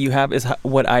feeling that you have is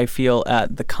what I feel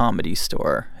at the Comedy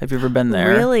Store. Have you ever been there?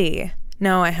 Really?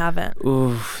 No, I haven't.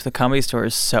 Ooh, the Comedy Store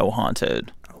is so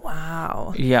haunted.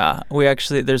 Wow. Yeah,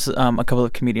 there's a couple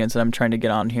of comedians that I'm trying to get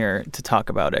on here to talk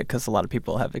about it because a lot of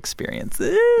people have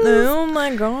experiences. Oh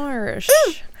my gosh.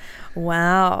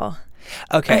 Wow.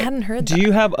 Okay. I hadn't heard that. Do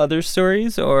you have other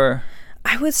stories or?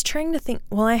 I was trying to think.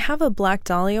 Well, I have a Black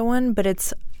Dahlia one, but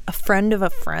it's a friend of a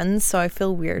friend, so I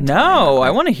feel weird. No, I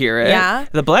want to hear it. Yeah?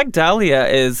 The Black Dahlia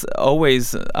is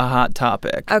always a hot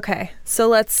topic. Okay, so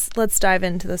let's dive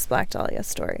into this Black Dahlia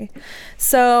story.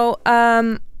 So,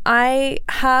 I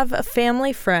have a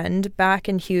family friend back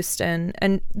in Houston,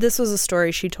 and this was a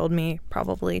story she told me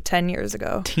probably 10 years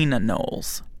ago. Tina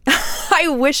Knowles. I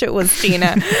wish it was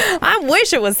Tina.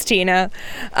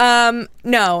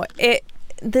 No,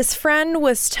 this friend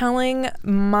was telling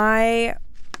my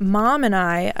mom and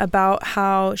I about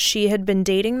how she had been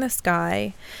dating this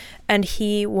guy, and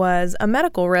he was a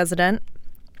medical resident,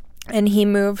 and he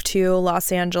moved to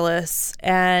Los Angeles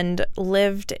and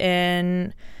lived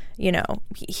in...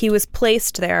 he was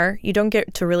placed there. You don't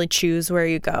get to really choose where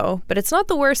you go, but it's not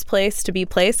the worst place to be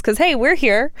placed because, hey, we're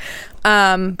here.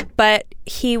 But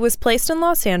he was placed in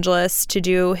Los Angeles to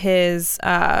do his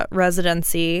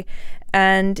residency,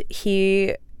 and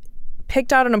he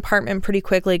picked out an apartment pretty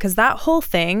quickly because that whole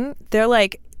thing, they're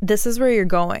like, this is where you're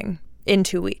going in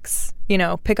 2 weeks.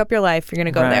 Pick up your life. You're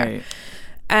going to go there.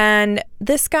 And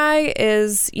this guy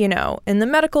is, in the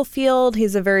medical field.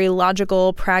 He's a very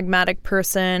logical, pragmatic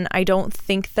person. I don't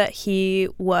think that he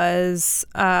was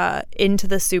into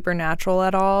the supernatural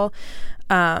at all.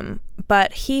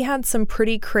 But he had some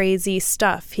pretty crazy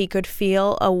stuff. He could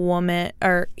feel a woman,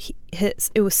 or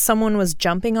someone was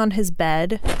jumping on his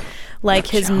bed. Like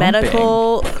his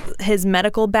medical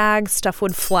bag stuff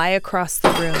would fly across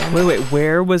the room. Wait,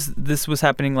 where was this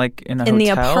happening? Like in a hotel? In the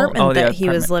apartment that he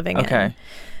was living in. Okay.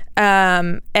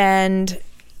 And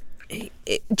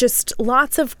just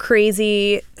lots of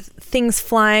crazy things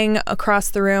flying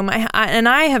across the room.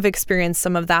 I have experienced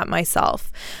some of that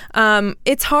myself.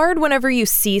 It's hard whenever you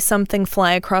see something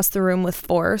fly across the room with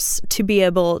force to be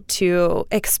able to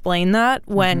explain that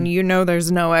when you know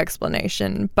there's no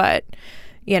explanation, but,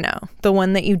 you know, the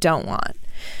one that you don't want.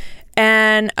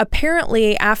 And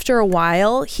apparently, after a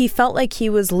while, he felt like he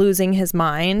was losing his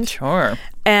mind. Sure.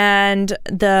 And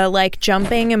the like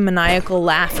jumping and maniacal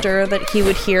laughter that he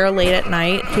would hear late at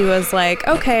night, he was like,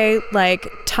 okay, like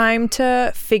time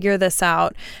to figure this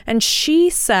out. And she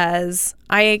says,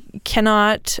 I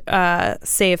cannot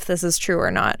say if this is true or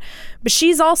not, but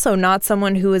she's also not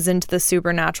someone who is into the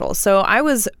supernatural. So I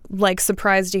was like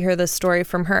surprised to hear this story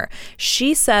from her.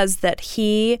 She says that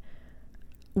he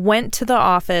went to the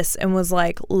office and was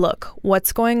like, look,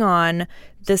 what's going on?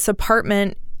 This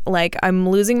apartment, like, I'm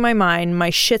losing my mind. My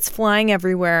shit's flying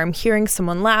everywhere. I'm hearing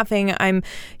someone laughing. I'm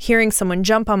hearing someone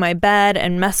jump on my bed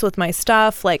and mess with my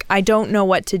stuff. Like, I don't know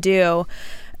what to do.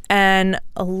 And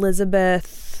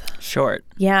Elizabeth Short.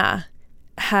 Yeah.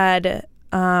 Had,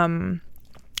 I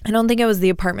don't think it was the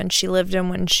apartment she lived in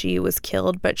when she was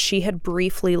killed, but she had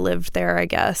briefly lived there, I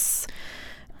guess.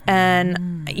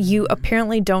 And you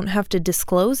apparently don't have to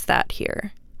disclose that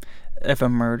here. If a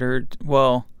murdered,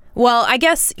 well, I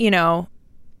guess, you know,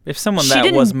 if someone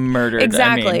that was murdered,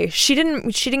 exactly. I mean, she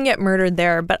didn't get murdered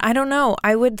there, but I don't know.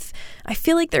 I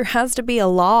feel like there has to be a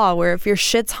law where if your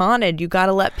shit's haunted, you got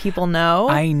to let people know.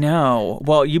 I know.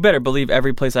 Well, you better believe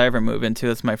every place I ever move into,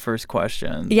 that's my first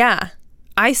question. Yeah.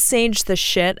 I sage the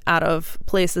shit out of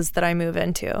places that I move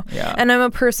into. Yeah. And I'm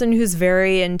a person who's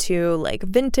very into like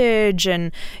vintage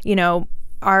and, you know,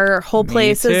 our whole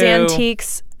place is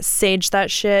antiques. Sage that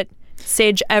shit.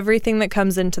 Sage everything that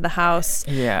comes into the house.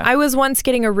 Yeah. I was once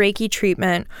getting a Reiki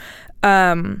treatment,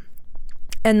 and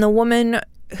the woman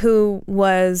who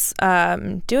was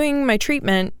doing my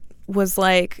treatment was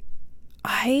like,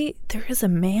 there is a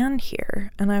man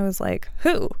here. And I was like,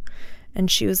 who? And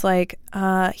she was like,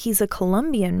 he's a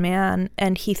Colombian man,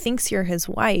 and he thinks you're his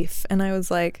wife. And I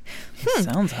was like,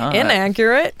 sounds hot.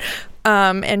 Inaccurate.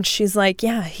 And she's like,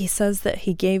 yeah, he says that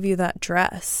he gave you that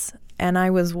dress. And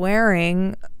I was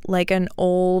wearing like an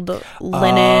old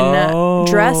linen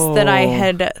dress that I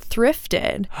had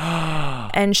thrifted.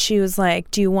 And she was like,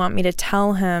 do you want me to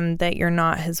tell him that you're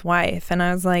not his wife? And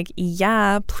I was like,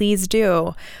 yeah, please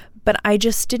do. But I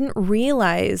just didn't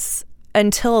realize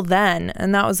until then,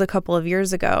 and that was a couple of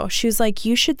years ago, she was like,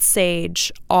 you should sage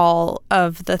all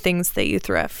of the things that you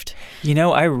thrift. You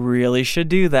know, I really should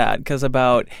do that because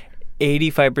about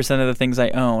 85% of the things I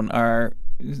own are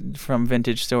from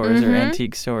vintage stores or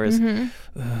antique stores.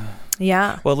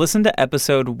 Yeah. Well, listen to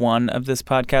episode 1 of this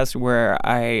podcast where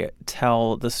I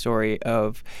tell the story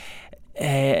of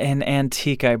an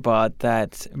antique I bought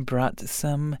that brought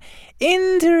some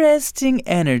interesting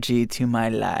energy to my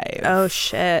life. Oh,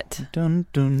 shit. Dun,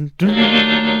 dun, dun.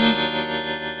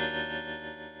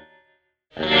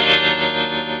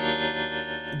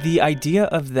 The idea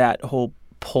of that whole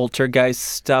poltergeist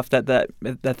stuff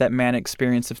that man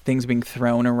experienced of things being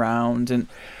thrown around, and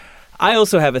I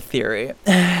also have a theory.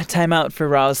 Time out for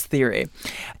Ra's theory.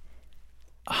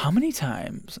 How many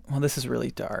times? Well, this is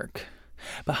really dark.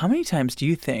 But how many times do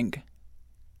you think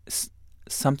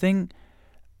something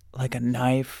like a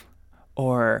knife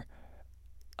or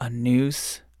a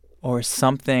noose or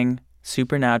something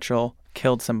supernatural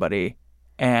killed somebody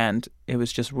and it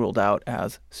was just ruled out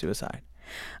as suicide?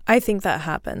 I think that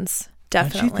happens.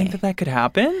 Definitely. Don't you think that could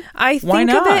happen? I think Why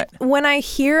not? of it when I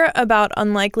hear about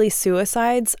unlikely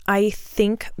suicides, I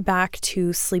think back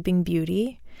to Sleeping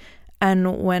Beauty.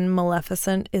 And when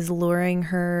Maleficent is luring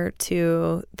her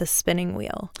to the spinning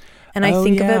wheel. And I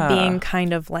think of it being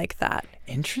kind of like that.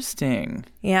 Interesting.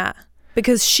 Yeah.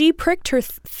 Because she pricked her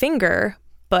finger,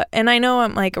 and I know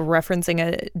I'm like referencing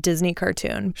a Disney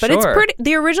cartoon, but It's pretty,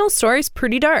 the original story's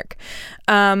pretty dark.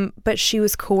 But she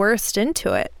was coerced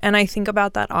into it. And I think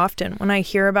about that often when I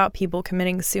hear about people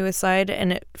committing suicide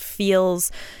and it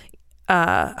feels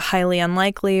highly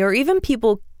unlikely, or even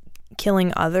people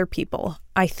killing other people.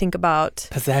 I think about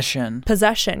possession,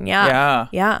 yeah.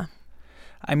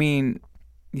 I mean,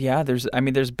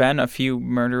 there's been a few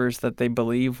murderers that they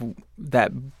believe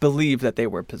that they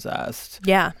were possessed.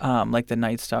 Yeah. Like the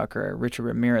Night Stalker, Richard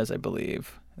Ramirez, I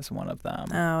believe, is one of them.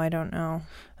 Oh, I don't know.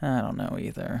 I don't know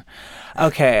either.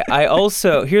 Okay,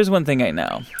 here's one thing I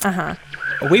know.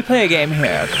 We play a game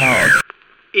here called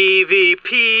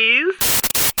EVPs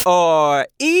or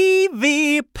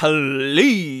EV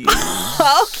Police.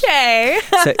 Okay.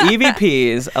 So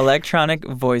EVPs, electronic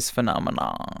voice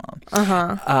phenomenon.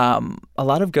 A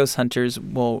lot of ghost hunters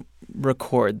will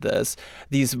record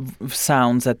these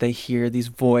sounds that they hear, these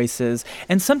voices.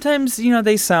 And sometimes,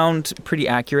 they sound pretty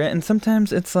accurate. And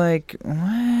sometimes it's like, what?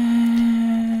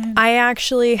 I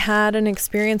actually had an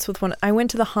experience with one. I went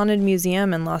to the Haunted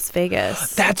Museum in Las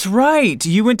Vegas. That's right.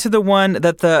 You went to the one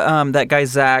that that guy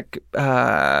Zach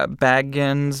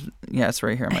Baggins. Yeah, it's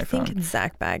right here on my phone. I think it's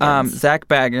Zach Baggins. Zach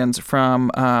Baggins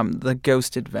from the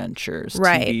Ghost Adventures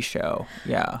TV show.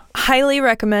 Yeah. Highly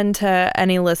recommend to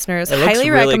any listeners. really Highly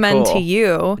recommend cool. to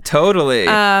you. Totally.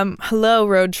 Hello,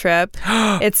 road trip.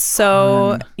 It's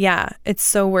so it's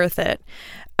so worth it.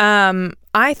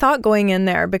 I thought going in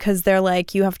there, because they're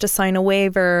like, you have to sign a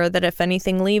waiver that if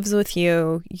anything leaves with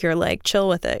you, you're like, chill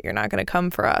with it. You're not going to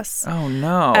come for us. Oh,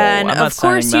 no. And I'm not of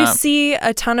course, signing you that. see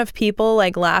a ton of people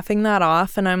like laughing that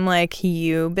off. And I'm like,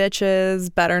 you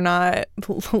bitches better not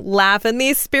laugh in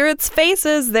these spirits'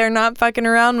 faces. They're not fucking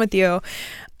around with you.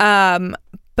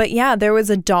 But yeah, there was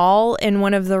a doll in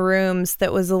one of the rooms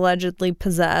that was allegedly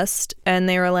possessed, and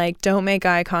they were like, don't make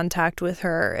eye contact with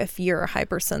her if you're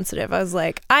hypersensitive. I was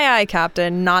like, aye,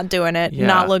 Captain, not doing it,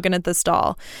 not looking at this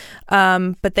doll.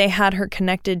 But they had her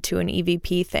connected to an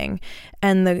EVP thing,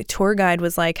 and the tour guide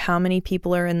was like, how many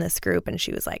people are in this group? And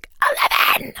she was like,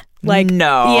 11. Like,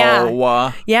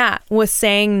 no. Yeah, was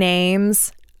saying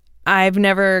names. I've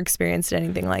never experienced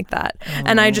anything like that.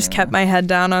 And I just kept my head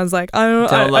down. I was like, I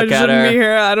shouldn't be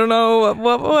here. I don't know.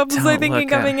 What was I thinking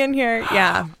coming in here?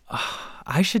 Yeah.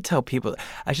 I should tell people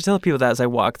that as I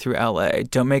walk through LA,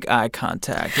 don't make eye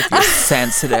contact if you're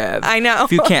sensitive. I know.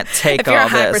 If you can't take all this.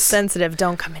 If you're hypersensitive,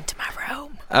 don't come into my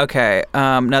room. Okay.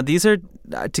 Now these are,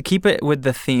 to keep it with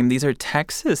the theme, these are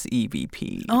Texas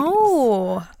EVPs.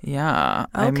 Oh. Yeah.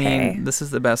 Okay. I mean, this is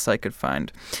the best I could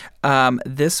find.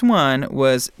 This one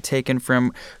was taken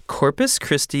from Corpus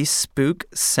Christi Spook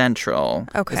Central.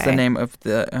 Okay. Is the name of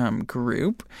the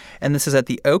group. And this is at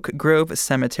the Oak Grove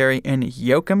Cemetery in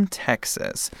Yoakum,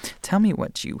 Texas. Tell me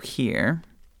what you hear.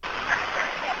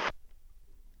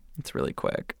 It's really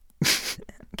quick.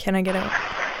 Can I get it?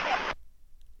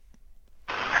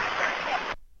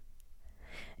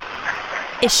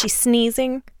 Is she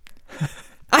sneezing?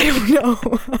 I don't know.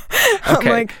 Okay.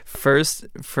 I'm like, first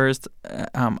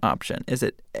option. Is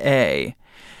it A,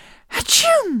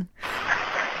 achoo?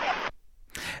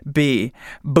 B,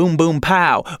 boom boom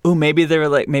pow? Ooh, maybe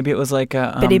it was like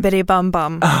a bitty bitty bum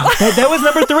bum. That was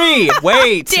number 3.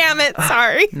 Wait. Damn it!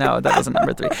 Sorry. No, that wasn't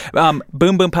number 3.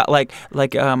 Boom boom pow, like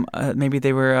maybe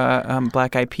they were a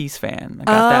Black Eyed Peas fan. I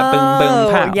got that boom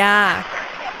boom pow. Yeah.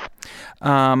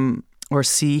 Or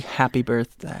C, happy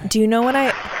birthday. Do you know what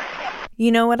I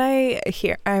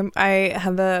hear? I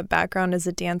have a background as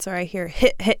a dancer. I hear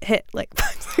hit, hit, hit, like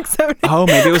 5, 6, 7, 8. Oh,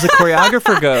 maybe it was a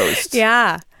choreographer ghost.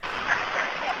 Yeah.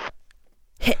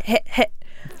 Hit, hit, hit.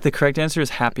 The correct answer is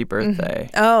happy birthday.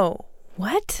 Mm-hmm. Oh,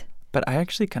 what? But I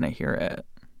actually kind of hear it.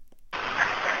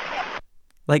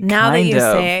 Like, now kind that you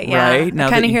of, say it, yeah. right? I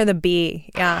kind of hear the B,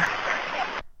 yeah.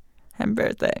 Happy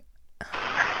birthday.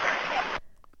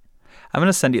 I'm going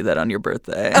to send you that on your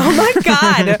birthday. Oh, my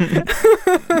God. You're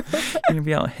going to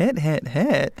be all hit, hit,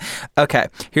 hit. Okay,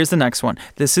 here's the next one.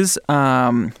 This is,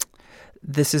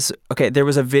 okay, there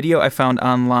was a video I found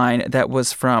online that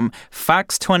was from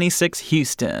Fox 26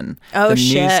 Houston, the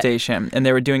news station. And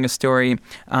they were doing a story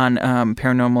on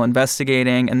paranormal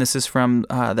investigating. And this is from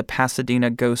the Pasadena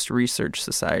Ghost Research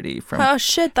Society. Oh,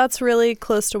 shit, that's really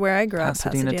close to where I grew up,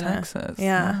 Pasadena, Texas.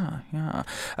 Yeah.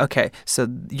 Okay, so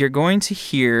you're going to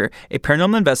hear a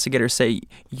paranormal investigator say,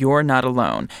 "You're not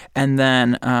alone." And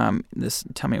then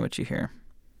tell me what you hear.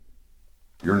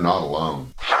 You're not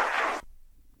alone.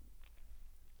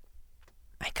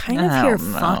 I kind of hear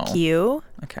fuck you.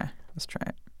 Okay, let's try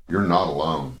it. You're not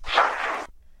alone.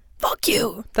 Fuck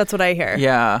you. That's what I hear.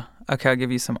 Yeah. Okay, I'll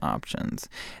give you some options.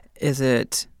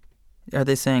 Are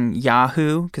they saying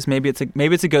Yahoo? Because maybe it's a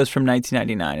ghost from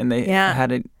 1999 and they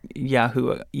had a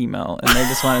Yahoo email and they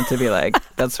just wanted to be like,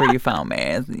 that's where you found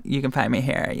me. You can find me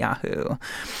here at Yahoo.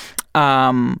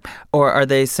 Or are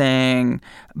they saying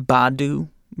Badu?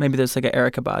 Maybe there's like an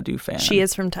Erykah Badu fan. She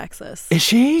is from Texas. Is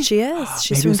she? She is.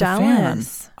 She's Maybe from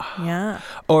Dallas. Yeah.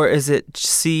 Or is it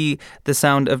C, the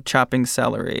sound of chopping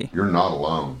celery? You're not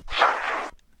alone.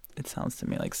 It sounds to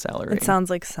me like celery. It sounds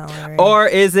like celery. Or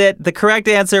is it the correct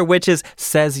answer, which is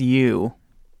says you?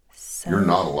 You're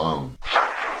not alone.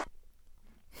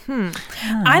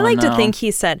 I like to think he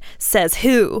says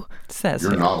who? Says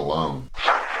You're who? not alone.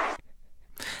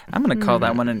 I'm going to call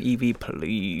that one an EV,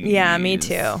 please. Yeah, me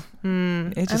too.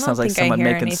 It just sounds like someone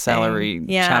making celery,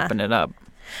 chopping it up.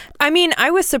 I mean,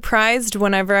 I was surprised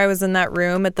whenever I was in that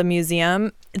room at the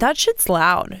museum. That shit's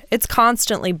loud. It's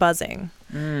constantly buzzing.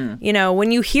 You know,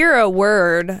 when you hear a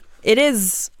word, it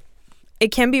is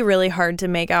it can be really hard to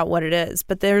make out what it is,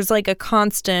 but there's like a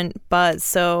constant buzz.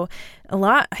 So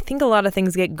I think a lot of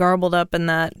things get garbled up in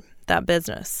that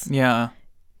business. Yeah.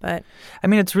 But I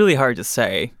mean, it's really hard to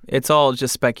say. It's all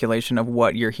just speculation of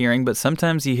what you're hearing, but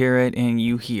sometimes you hear it and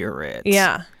you hear it.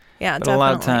 Yeah. Yeah, but definitely. a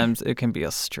lot of times it can be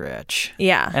a stretch.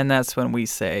 Yeah. And that's when we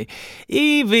say,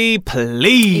 Evie, please.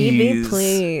 Evie,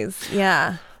 please.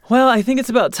 Yeah. Well, I think it's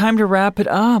about time to wrap it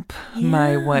up,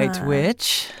 my white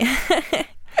witch.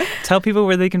 Tell people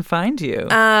where they can find you.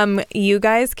 You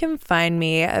guys can find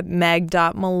me at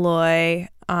meg.malloy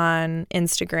on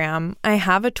Instagram. I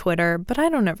have a Twitter, but I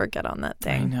don't ever get on that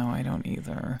thing. I know, I don't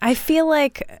either. I feel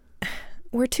like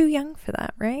we're too young for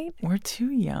that, right? We're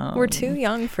too young. We're too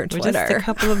young for Twitter. We're just a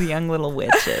couple of young little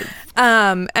witches.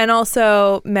 And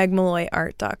also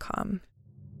megmalloyart.com.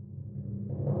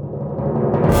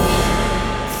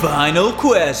 Final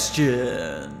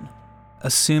question.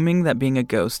 Assuming that being a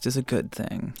ghost is a good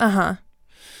thing. Uh-huh.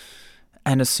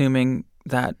 And assuming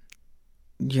that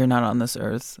you're not on this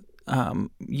earth,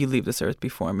 you leave this earth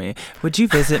before me, would you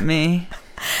visit me?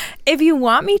 If you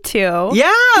want me to.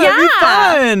 Yeah, it'd be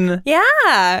fun.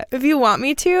 Yeah, if you want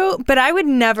me to. But I would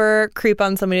never creep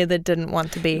on somebody that didn't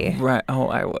want to be. Right. Oh,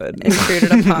 I would.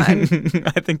 Intruded upon.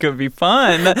 I think it would be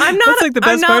fun. That's like the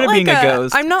best part of being a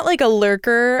ghost. I'm not like a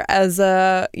lurker as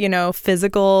a,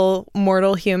 physical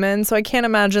mortal human. So I can't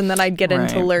imagine that I'd get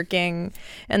into lurking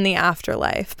in the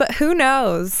afterlife. But who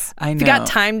knows? I know. If you got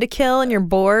time to kill and you're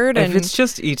bored. If it's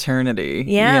just eternity,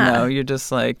 you're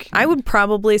just like... I would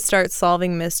probably start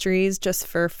solving mysteries just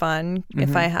for fun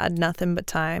if I had nothing but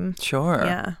time. Sure.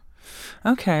 Yeah.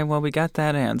 Okay, well, we got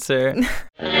that answer.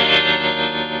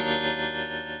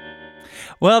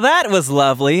 Well, that was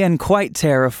lovely and quite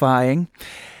terrifying.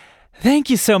 Thank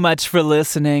you so much for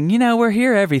listening. We're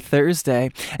here every Thursday,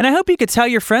 and I hope you could tell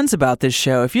your friends about this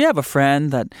show. If you have a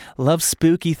friend that loves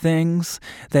spooky things,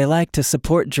 they like to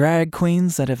support drag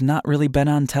queens that have not really been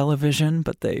on television,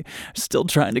 but they are still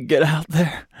trying to get out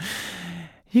there,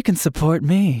 you can support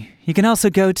me. You can also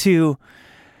go to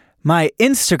my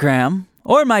Instagram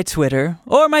or my Twitter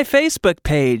or my Facebook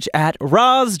page at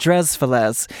Roz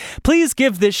Dresfiles. Please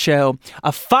give this show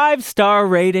a 5-star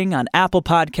rating on Apple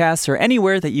Podcasts or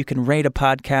anywhere that you can rate a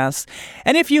podcast.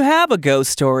 And if you have a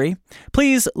ghost story,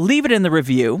 please leave it in the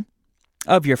review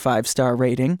of your 5-star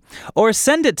rating or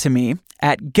send it to me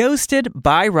at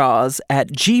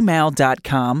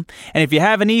ghostedbyroz@gmail.com. And if you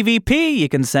have an EVP, you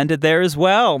can send it there as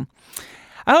well.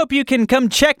 I hope you can come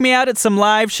check me out at some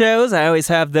live shows. I always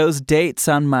have those dates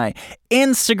on my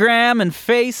Instagram and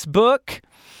Facebook.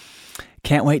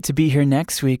 Can't wait to be here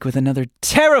next week with another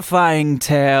terrifying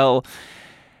tale.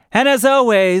 And as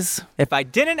always, if I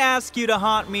didn't ask you to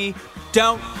haunt me,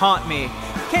 don't haunt me.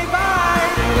 Okay, bye!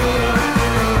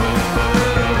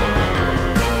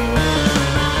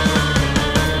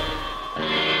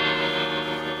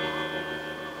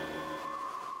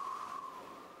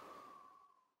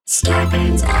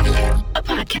 Starburns Audio,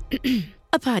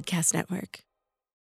 a podcast network.